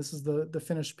 This is the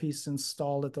finished piece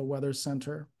installed at the Weather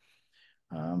Center.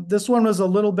 This one was a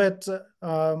little bit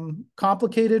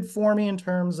complicated for me in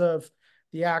terms of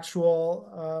the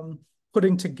actual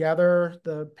putting together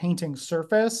the painting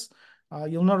surface.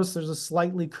 You'll notice there's a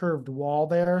slightly curved wall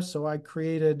there. So I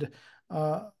created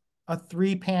a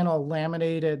 3-panel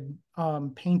laminated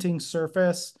painting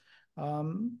surface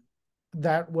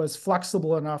that was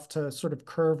flexible enough to sort of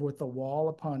curve with the wall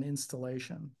upon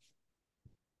installation.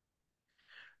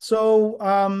 So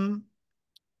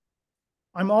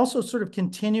I'm also sort of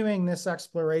continuing this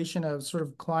exploration of sort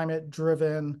of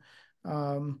climate-driven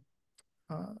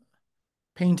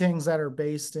paintings that are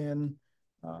based in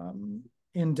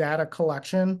data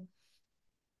collection.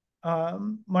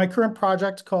 My current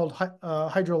project, called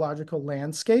Hydrological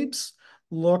Landscapes,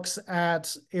 looks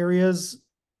at areas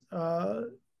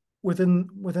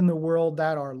within the world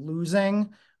that are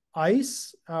losing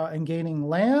ice and gaining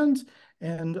land,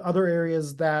 and other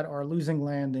areas that are losing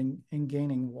land and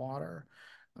gaining water.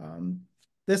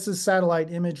 This is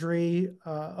satellite imagery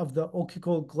of the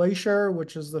Ökikl Glacier,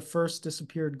 which is the first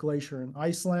disappeared glacier in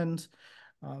Iceland.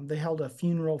 They held a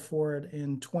funeral for it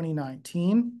in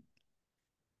 2019.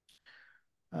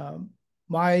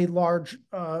 My large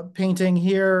painting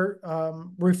here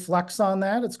reflects on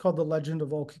that. It's called The Legend of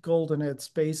Ökikl, and it's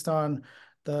based on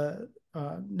the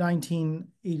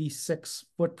 1986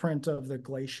 footprint of the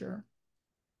glacier.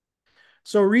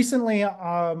 So recently,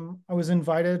 I was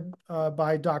invited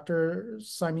by Dr.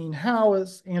 Simine Howe,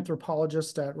 as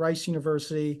anthropologist at Rice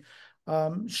University.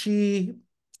 She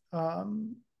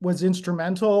was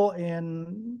instrumental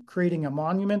in creating a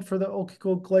monument for the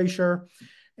Ökikl Glacier,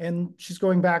 and she's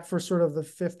going back for sort of the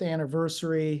 5th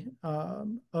anniversary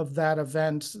of that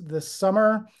event this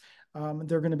summer.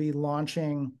 They're going to be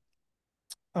launching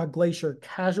a glacier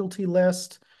casualty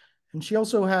list. And she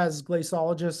also has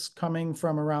glaciologists coming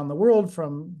from around the world,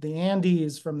 from the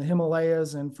Andes, from the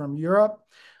Himalayas, and from Europe.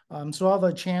 So I'll have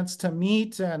a chance to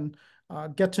meet and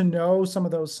get to know some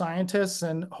of those scientists,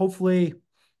 and hopefully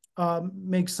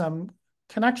make some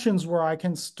connections where I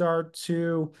can start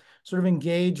to sort of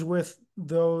engage with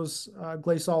those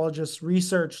glaciologists'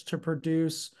 research to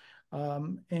produce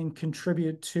and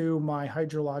contribute to my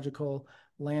hydrological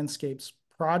landscapes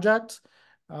project.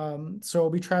 So I'll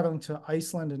be traveling to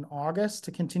Iceland in August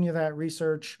to continue that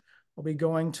research. I'll be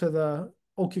going to the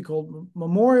Ökikl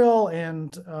Memorial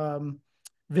and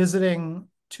visiting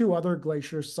 2 other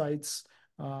glacier sites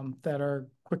that are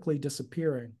quickly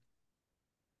disappearing.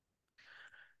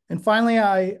 And finally,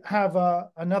 I have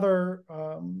another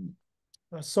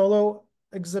a solo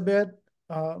exhibit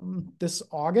this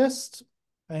August,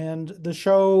 and the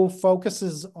show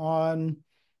focuses on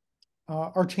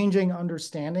our changing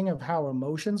understanding of how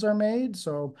emotions are made.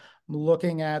 So I'm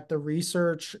looking at the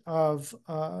research of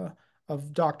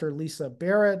Dr. Lisa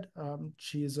Barrett.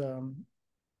 She's a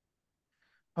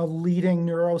leading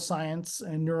neuroscience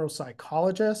and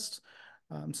neuropsychologist.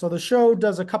 So the show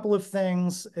does a couple of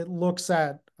things. It looks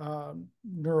at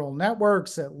neural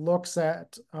networks. It looks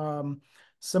at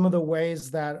some of the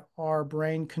ways that our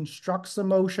brain constructs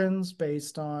emotions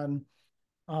based on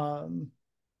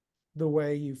the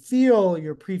way you feel,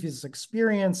 your previous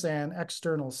experience, and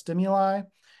external stimuli.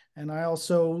 And I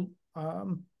also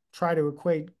try to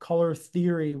equate color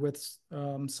theory with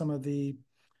some of the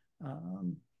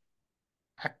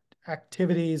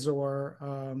activities or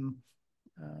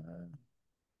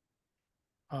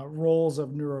roles of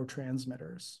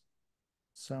neurotransmitters.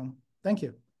 So thank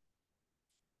you.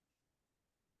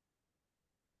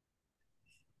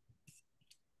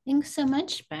 Thanks so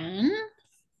much, Ben.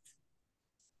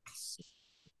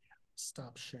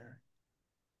 Stop sharing.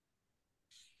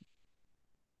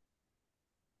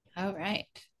 All right.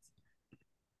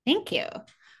 Thank you.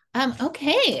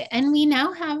 Okay, and we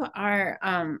now have our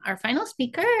final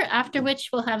speaker, after which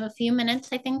we'll have a few minutes,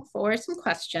 I think, for some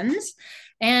questions.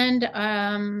 And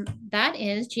that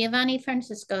is Giovanni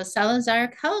Francisco Salazar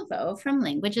Calvo from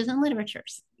Languages and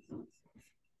Literatures.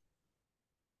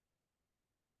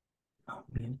 Oh,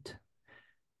 mute.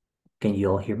 Can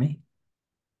you all hear me?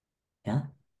 Yeah.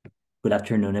 Good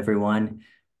afternoon, everyone.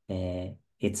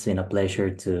 It's been a pleasure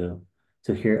to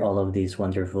hear all of these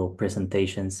wonderful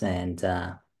presentations, and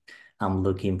I'm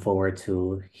looking forward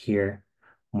to hear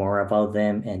more about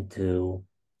them and to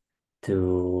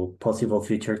possible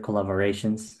future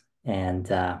collaborations. And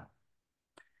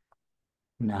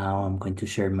now I'm going to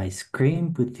share my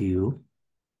screen with you.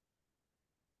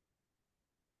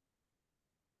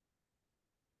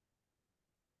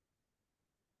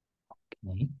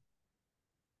 Okay.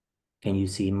 Can you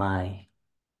see my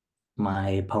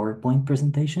PowerPoint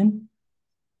presentation?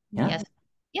 Yeah? Yes.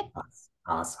 Yep.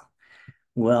 Awesome.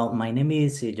 Well, my name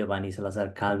is Giovanni Salazar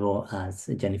Calvo, as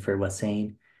Jennifer was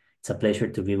saying. It's a pleasure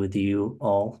to be with you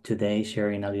all today,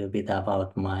 sharing a little bit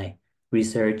about my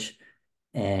research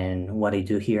and what I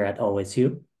do here at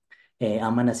OSU.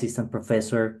 I'm an assistant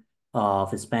professor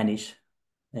of Spanish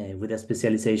with a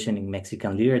specialization in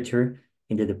Mexican literature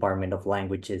in the Department of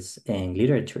Languages and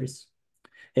Literatures.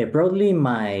 Broadly,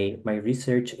 my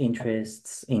research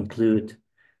interests include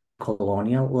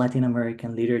colonial Latin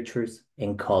American literatures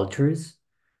and cultures,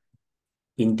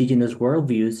 indigenous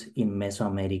worldviews in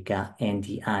Mesoamerica and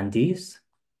the Andes,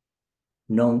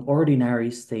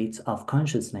 non-ordinary states of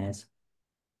consciousness,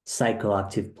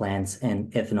 psychoactive plants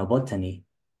and ethnobotany,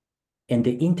 and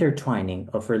the intertwining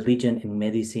of religion and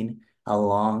medicine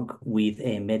along with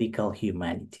medical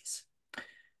humanities.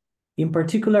 In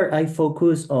particular, I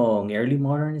focus on early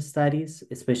modern studies,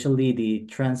 especially the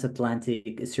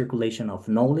transatlantic circulation of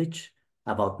knowledge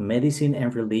about medicine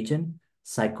and religion,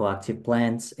 psychoactive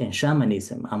plants, and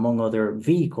shamanism, among other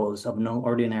vehicles of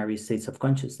non-ordinary states of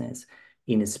consciousness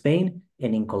in Spain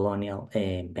and in colonial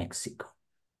Mexico.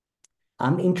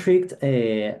 I'm intrigued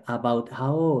about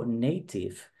how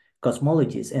native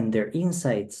cosmologies and their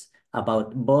insights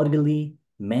about bodily,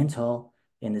 mental,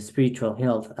 and spiritual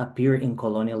health appear in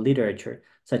colonial literature,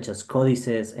 such as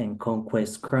codices and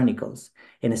conquest chronicles,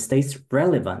 and stays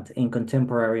relevant in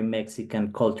contemporary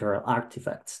Mexican cultural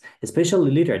artifacts, especially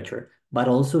literature, but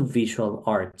also visual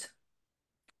art.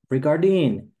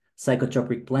 Regarding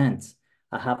psychotropic plants,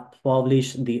 I have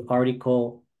published the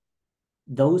article,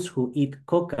 "Those Who Eat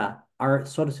Coca Are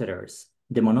Sorcerers,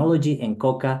 Demonology and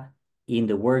Coca in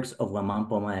the Works of Guamán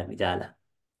Poma de Ayala,"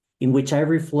 in which I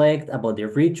reflect about the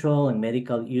ritual and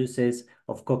medical uses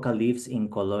of coca leaves in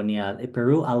colonial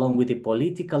Peru, along with the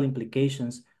political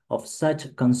implications of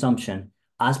such consumption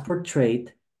as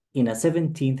portrayed in a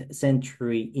 17th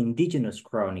century indigenous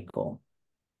chronicle.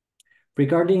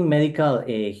 Regarding medical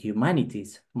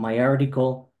humanities, my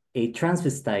article, "A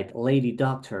Transvestite Lady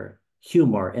Doctor,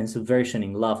 Humor and Subversion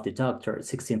in Love the Doctor,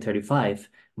 1635,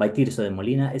 by Tirso de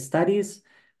Molina," studies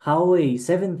how a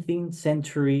 17th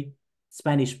century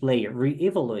Spanish play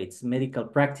re-evaluates medical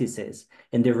practices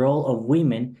and the role of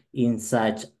women in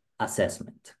such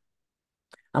assessment.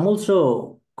 I'm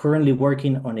also currently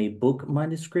working on a book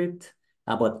manuscript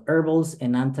about herbals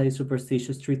and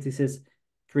anti-superstitious treatises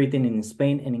written in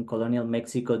Spain and in colonial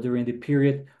Mexico during the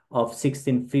period of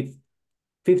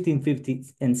 1550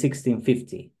 and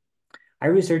 1650. I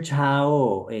research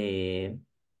how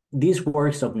these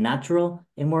works of natural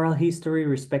and moral history,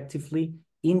 respectively,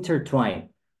 intertwine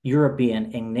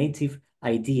European and native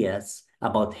ideas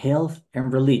about health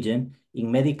and religion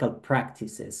in medical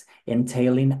practices,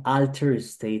 entailing altered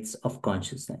states of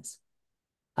consciousness.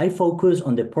 I focus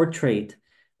on the portrait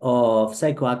of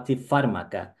psychoactive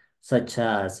pharmaca, such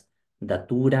as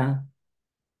datura,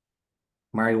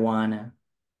 marijuana,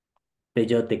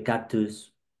 peyote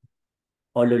cactus,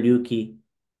 ololiuki,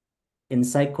 and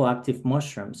psychoactive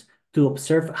mushrooms to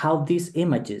observe how these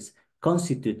images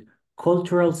constitute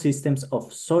cultural systems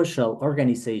of social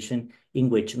organization in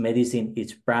which medicine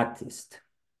is practiced.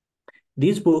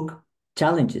 This book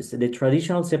challenges the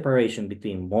traditional separation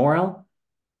between moral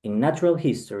and natural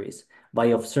histories by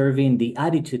observing the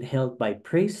attitude held by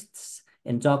priests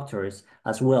and doctors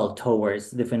as well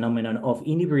towards the phenomenon of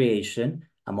inebriation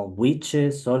among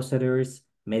witches, sorcerers,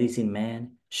 medicine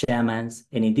men, shamans,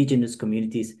 and indigenous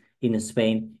communities in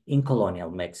Spain in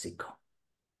colonial Mexico.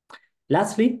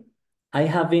 Lastly, I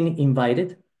have been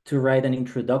invited to write an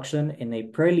introduction and a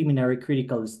preliminary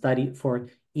critical study for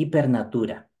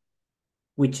Hipernatura,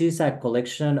 which is a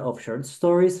collection of short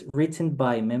stories written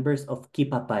by members of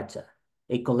Quipapacha,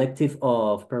 a collective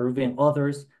of Peruvian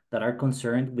authors that are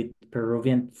concerned with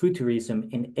Peruvian futurism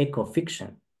and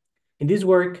ecofiction. In this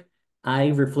work, I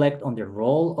reflect on the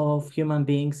role of human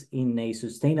beings in a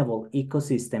sustainable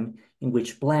ecosystem in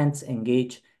which plants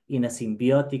engage in a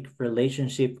symbiotic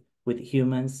relationship with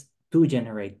humans to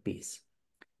generate peace.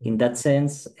 In that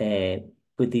sense,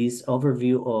 with this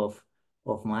overview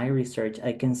of my research,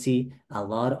 I can see a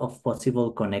lot of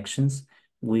possible connections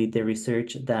with the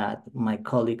research that my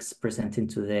colleagues presenting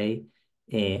today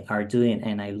are doing,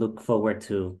 and I look forward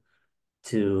to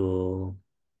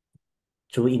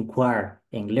inquire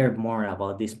and learn more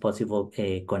about these possible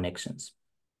connections.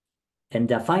 And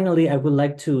finally, I would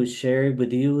like to share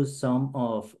with you some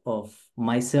of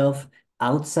myself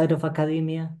outside of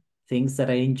academia, things that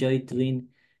I enjoy doing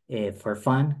for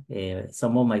fun,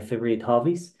 some of my favorite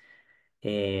hobbies.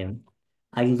 I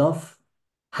love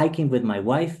hiking with my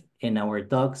wife and our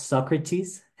dog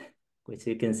Socrates, which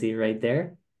you can see right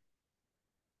there.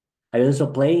 I also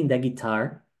play the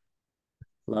guitar.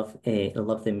 Love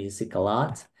the music a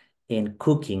lot, and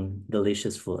cooking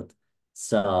delicious food.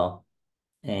 So,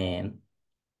 thank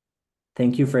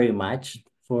you very much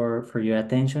for your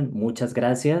attention. Muchas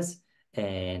gracias.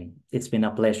 And it's been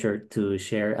a pleasure to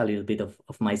share a little bit of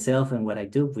myself and what I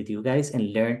do with you guys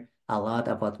and learn a lot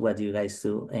about what you guys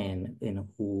do and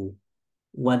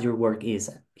what your work is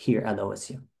here at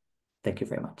OSU. Thank you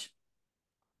very much.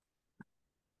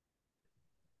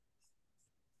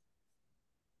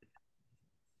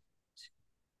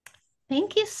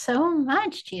 Thank you so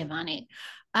much, Giovanni.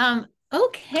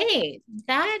 Okay,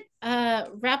 that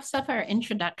wraps up our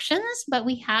introductions, but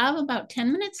we have about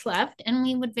 10 minutes left, and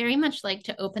we would very much like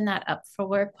to open that up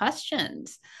for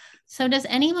questions. So does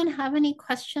anyone have any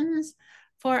questions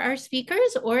for our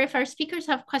speakers, or if our speakers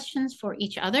have questions for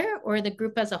each other or the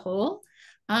group as a whole,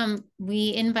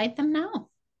 we invite them now.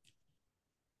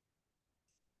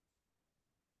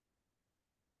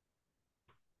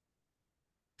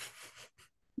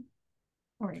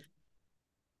 All right.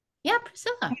 Yeah,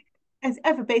 Priscilla. I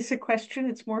have a basic question.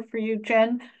 It's more for you,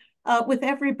 Jen. With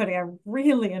everybody, I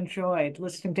really enjoyed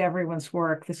listening to everyone's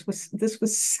work. This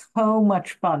was so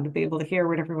much fun to be able to hear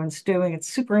what everyone's doing.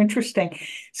 It's super interesting.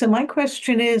 So my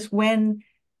question is, when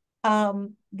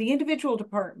the individual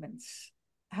departments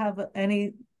have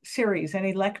any series,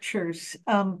 any lectures,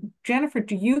 Jennifer,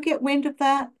 do you get wind of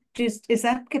that? Is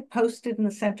that get posted in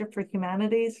the Center for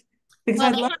Humanities? Because Well,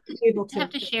 I'd love to be able they have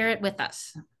to share it with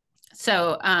us.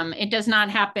 So it does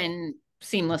not happen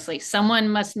seamlessly. Someone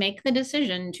must make the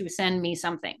decision to send me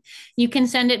something. You can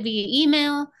send it via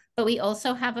email, but we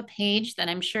also have a page that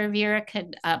I'm sure Vera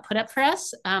could put up for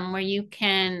us where you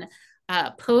can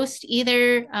post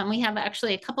either, we have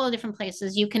actually a couple of different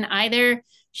places. You can either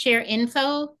share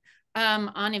info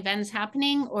on events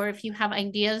happening, or if you have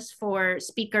ideas for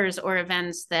speakers or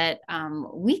events that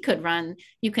we could run,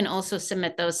 you can also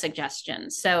submit those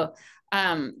suggestions. So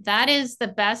that is the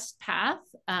best path.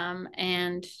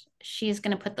 And she's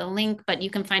going to put the link, but you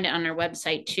can find it on our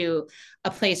website too,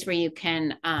 a place where you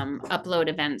can upload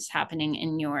events happening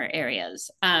in your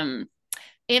areas.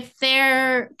 If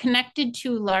they're connected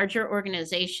to larger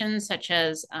organizations such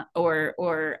as or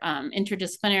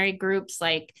interdisciplinary groups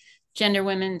like Gender,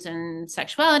 Women's, and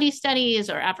Sexuality Studies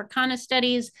or Africana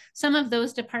Studies, some of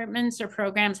those departments or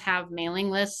programs have mailing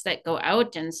lists that go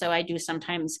out. And so I do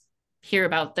sometimes hear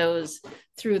about those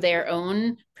through their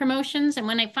own promotions. And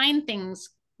when I find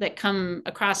things that come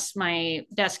across my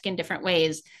desk in different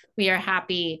ways, we are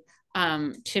happy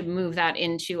to move that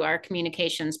into our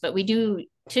communications. But we do,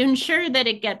 to ensure that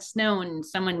it gets known,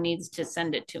 someone needs to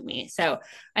send it to me. So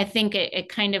I think it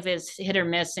kind of is hit or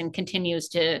miss and continues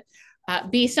to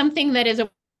be something that is a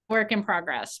work in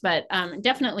progress, but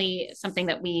definitely something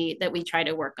that we try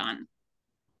to work on.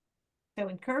 So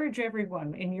encourage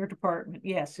everyone in your department.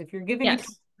 Yes, if you're giving it Yes.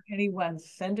 to anyone,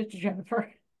 send it to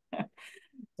Jennifer.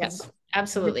 Yes,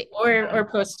 absolutely. Or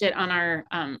post it on our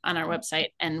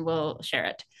website and we'll share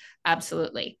it.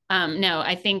 Absolutely. No,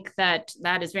 I think that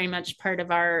is very much part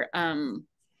of our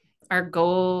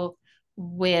goal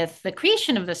with the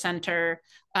creation of the center,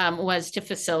 was to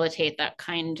facilitate that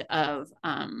kind of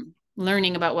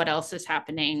learning about what else is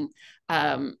happening.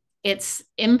 It's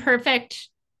imperfect.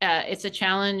 It's a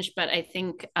challenge, but I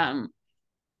think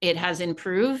it has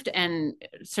improved and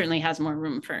certainly has more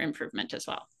room for improvement as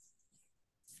well.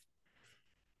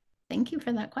 Thank you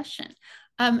for that question.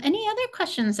 Any other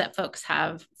questions that folks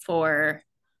have for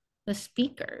the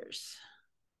speakers?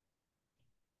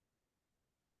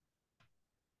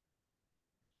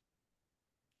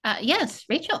 Yes,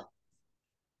 Rachel.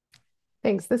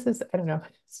 Thanks. This is, I don't know,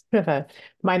 sort of a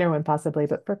minor one possibly,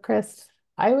 but for Chris,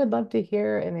 I would love to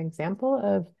hear an example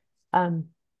of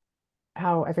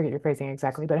how, I forget your phrasing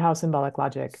exactly, but how symbolic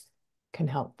logic can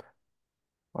help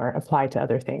or apply to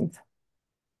other things.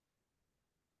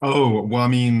 Oh, well, I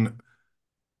mean,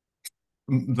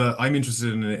 I'm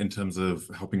interested in it in terms of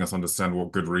helping us understand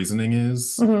what good reasoning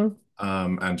is,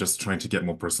 and just trying to get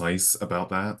more precise about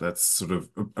that. That's sort of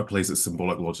a place that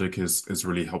symbolic logic is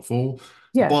really helpful.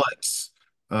 Yeah.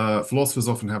 But philosophers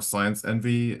often have science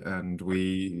envy, and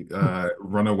we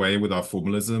run away with our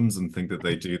formalisms and think that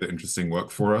they do the interesting work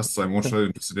for us. So I'm also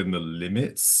interested in the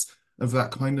limits of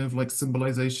that kind of like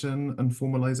symbolization and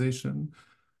formalization.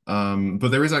 But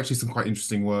there is actually some quite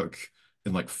interesting work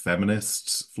in like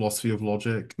feminist philosophy of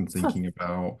logic and thinking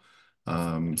about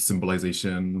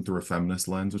symbolization through a feminist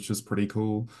lens, which is pretty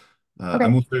cool. Okay.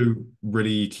 I'm also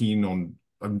really keen on,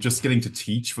 I'm just getting to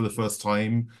teach for the first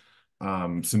time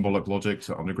symbolic logic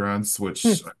to undergrads, which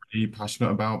I'm really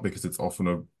passionate about because it's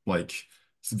often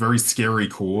it's a very scary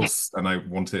course, and I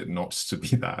want it not to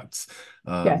be that.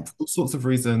 Yeah. For all sorts of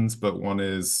reasons, but one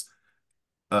is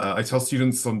I tell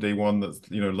students on day one that,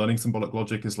 learning symbolic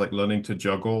logic is like learning to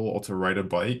juggle or to ride a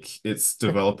bike. It's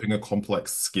developing a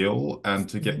complex skill, and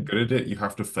to get good at it, you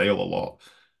have to fail a lot,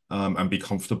 and be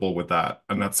comfortable with that.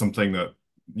 And that's something that,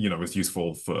 is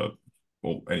useful for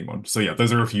anyone. So yeah,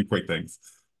 those are a few quick things.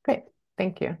 Great.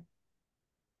 Thank you.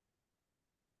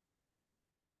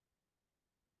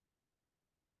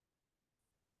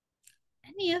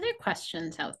 Any other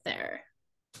questions out there?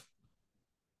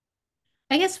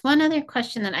 I guess one other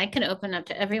question that I could open up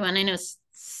to everyone. I know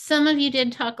some of you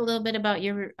did talk a little bit about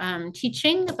your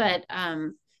teaching, but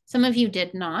some of you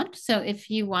did not. So if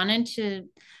you wanted to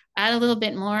add a little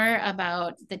bit more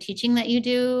about the teaching that you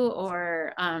do,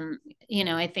 or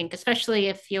I think especially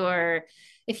if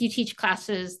you teach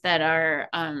classes that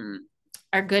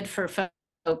are good for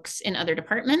folks in other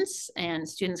departments and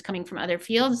students coming from other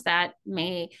fields, that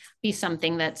may be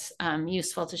something that's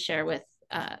useful to share with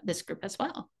this group as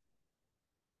well.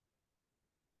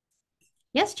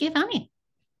 Yes, Giovanni.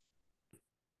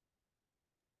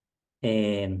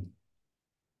 In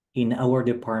our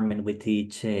department, we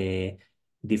teach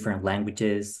different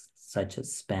languages such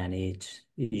as Spanish,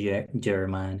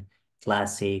 German,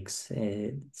 classics,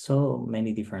 so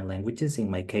many different languages.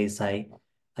 In my case, I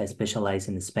specialize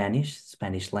in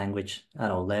Spanish language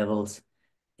at all levels,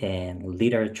 and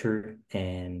literature,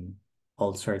 and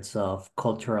all sorts of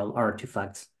cultural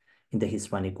artifacts in the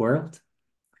Hispanic world.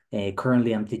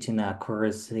 Currently, I'm teaching a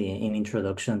course in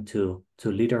Introduction to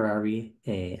Literary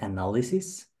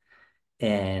Analysis,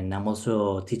 and I'm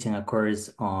also teaching a course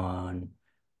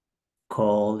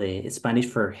called Spanish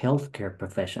for Healthcare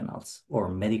Professionals, or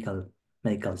medical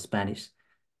Spanish.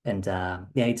 And yeah,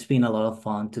 it's been a lot of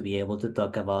fun to be able to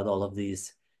talk about all of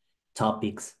these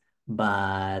topics,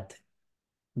 but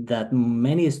that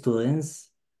many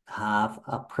students have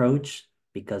approached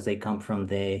because they come from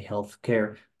the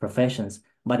healthcare professions,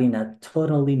 but in a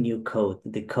totally new code,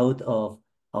 the code of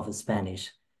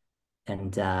Spanish.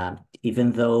 And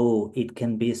even though it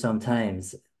can be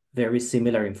sometimes very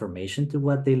similar information to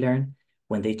what they learn,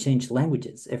 when they change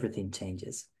languages, everything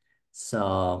changes.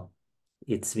 So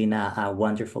it's been a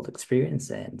wonderful experience,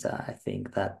 and I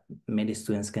think that many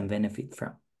students can benefit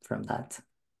from that.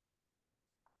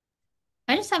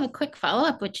 I just have a quick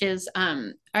follow-up, which is,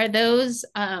 are those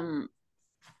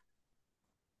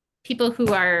people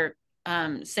who are,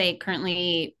 say,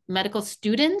 currently medical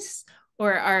students,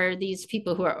 or are these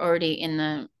people who are already in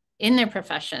their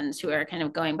professions who are kind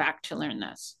of going back to learn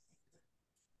this?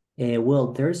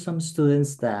 Well, there's some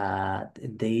students that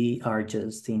they are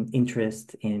just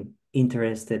interested in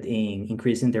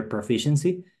increasing their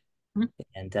proficiency.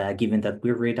 And given that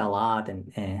we read a lot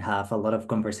and have a lot of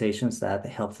conversations, that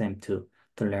help them to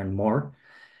learn more.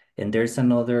 And there's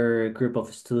another group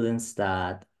of students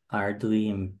that are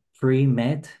doing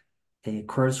pre-med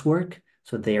coursework.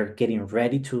 So they are getting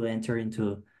ready to enter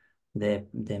into the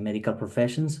medical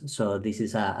professions. So this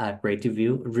is a great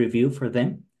review for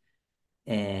them.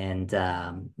 And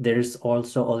there's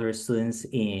also other students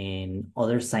in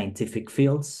other scientific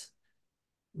fields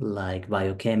like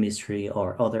biochemistry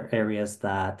or other areas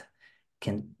that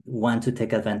can want to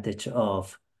take advantage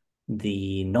of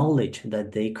the knowledge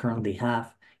that they currently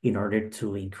have in order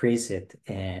to increase it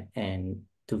and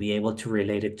to be able to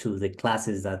relate it to the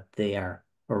classes that they are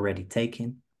already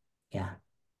taking. Yeah.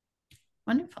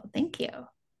 Wonderful. Thank you.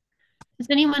 Does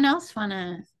anyone else want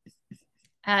to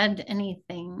add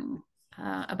anything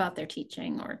about their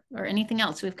teaching or anything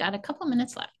else? We've got a couple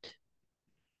minutes left.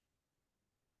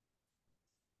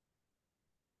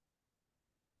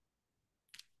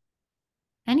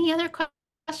 Any other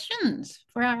questions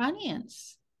for our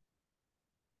audience?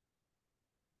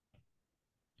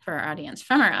 From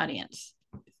our audience.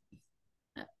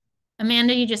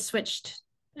 Amanda, you just switched.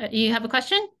 You have a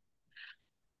question?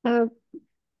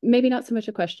 Maybe not so much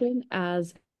a question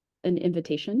as an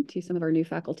invitation to some of our new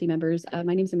faculty members. My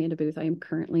name is Amanda Booth. I am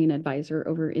currently an advisor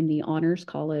over in the Honors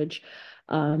College,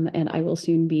 and I will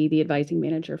soon be the advising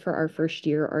manager for our first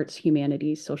year Arts,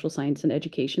 Humanities, Social Science, and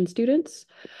Education students.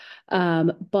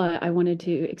 But I wanted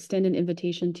to extend an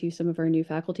invitation to some of our new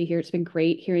faculty here. It's been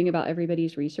great hearing about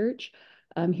everybody's research.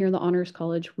 Here in the Honors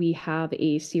College, we have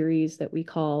a series that we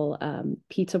call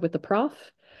Pizza with the Prof.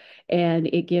 And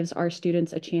it gives our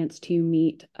students a chance to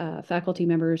meet faculty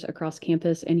members across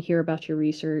campus and hear about your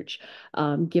research,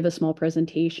 give a small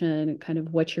presentation, kind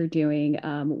of what you're doing,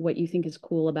 what you think is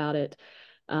cool about it.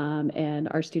 And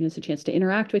our students a chance to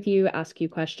interact with you, ask you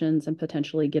questions, and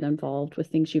potentially get involved with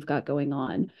things you've got going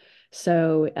on.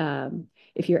 So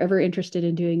if you're ever interested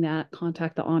in doing that,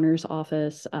 contact the Honors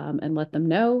office and let them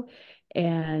know.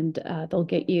 And they'll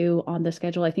get you on the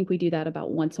schedule. I think we do that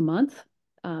about once a month.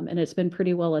 And it's been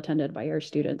pretty well attended by our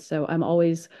students. So I'm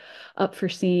always up for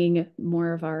seeing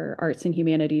more of our arts and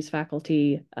humanities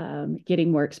faculty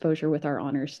getting more exposure with our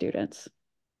honors students.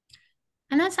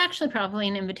 And that's actually probably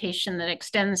an invitation that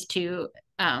extends to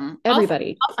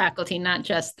everybody, all faculty, not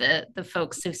just the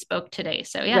folks who spoke today.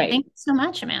 So yeah, right. Thank you so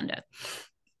much, Amanda.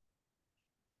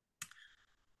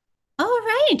 All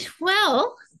right,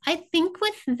 well, I think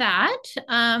with that,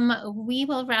 we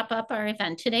will wrap up our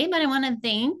event today, but I want to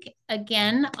thank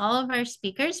again all of our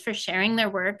speakers for sharing their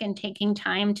work and taking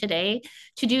time today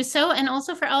to do so, and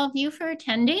also for all of you for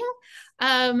attending.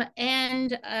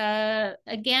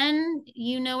 Again,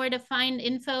 you know where to find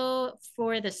info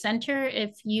for the center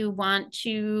if you want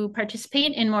to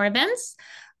participate in more events.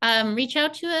 Reach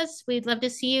out to us. We'd love to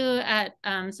see you at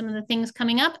some of the things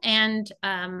coming up, and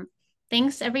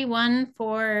thanks everyone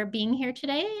for being here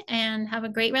today, and have a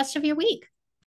great rest of your week.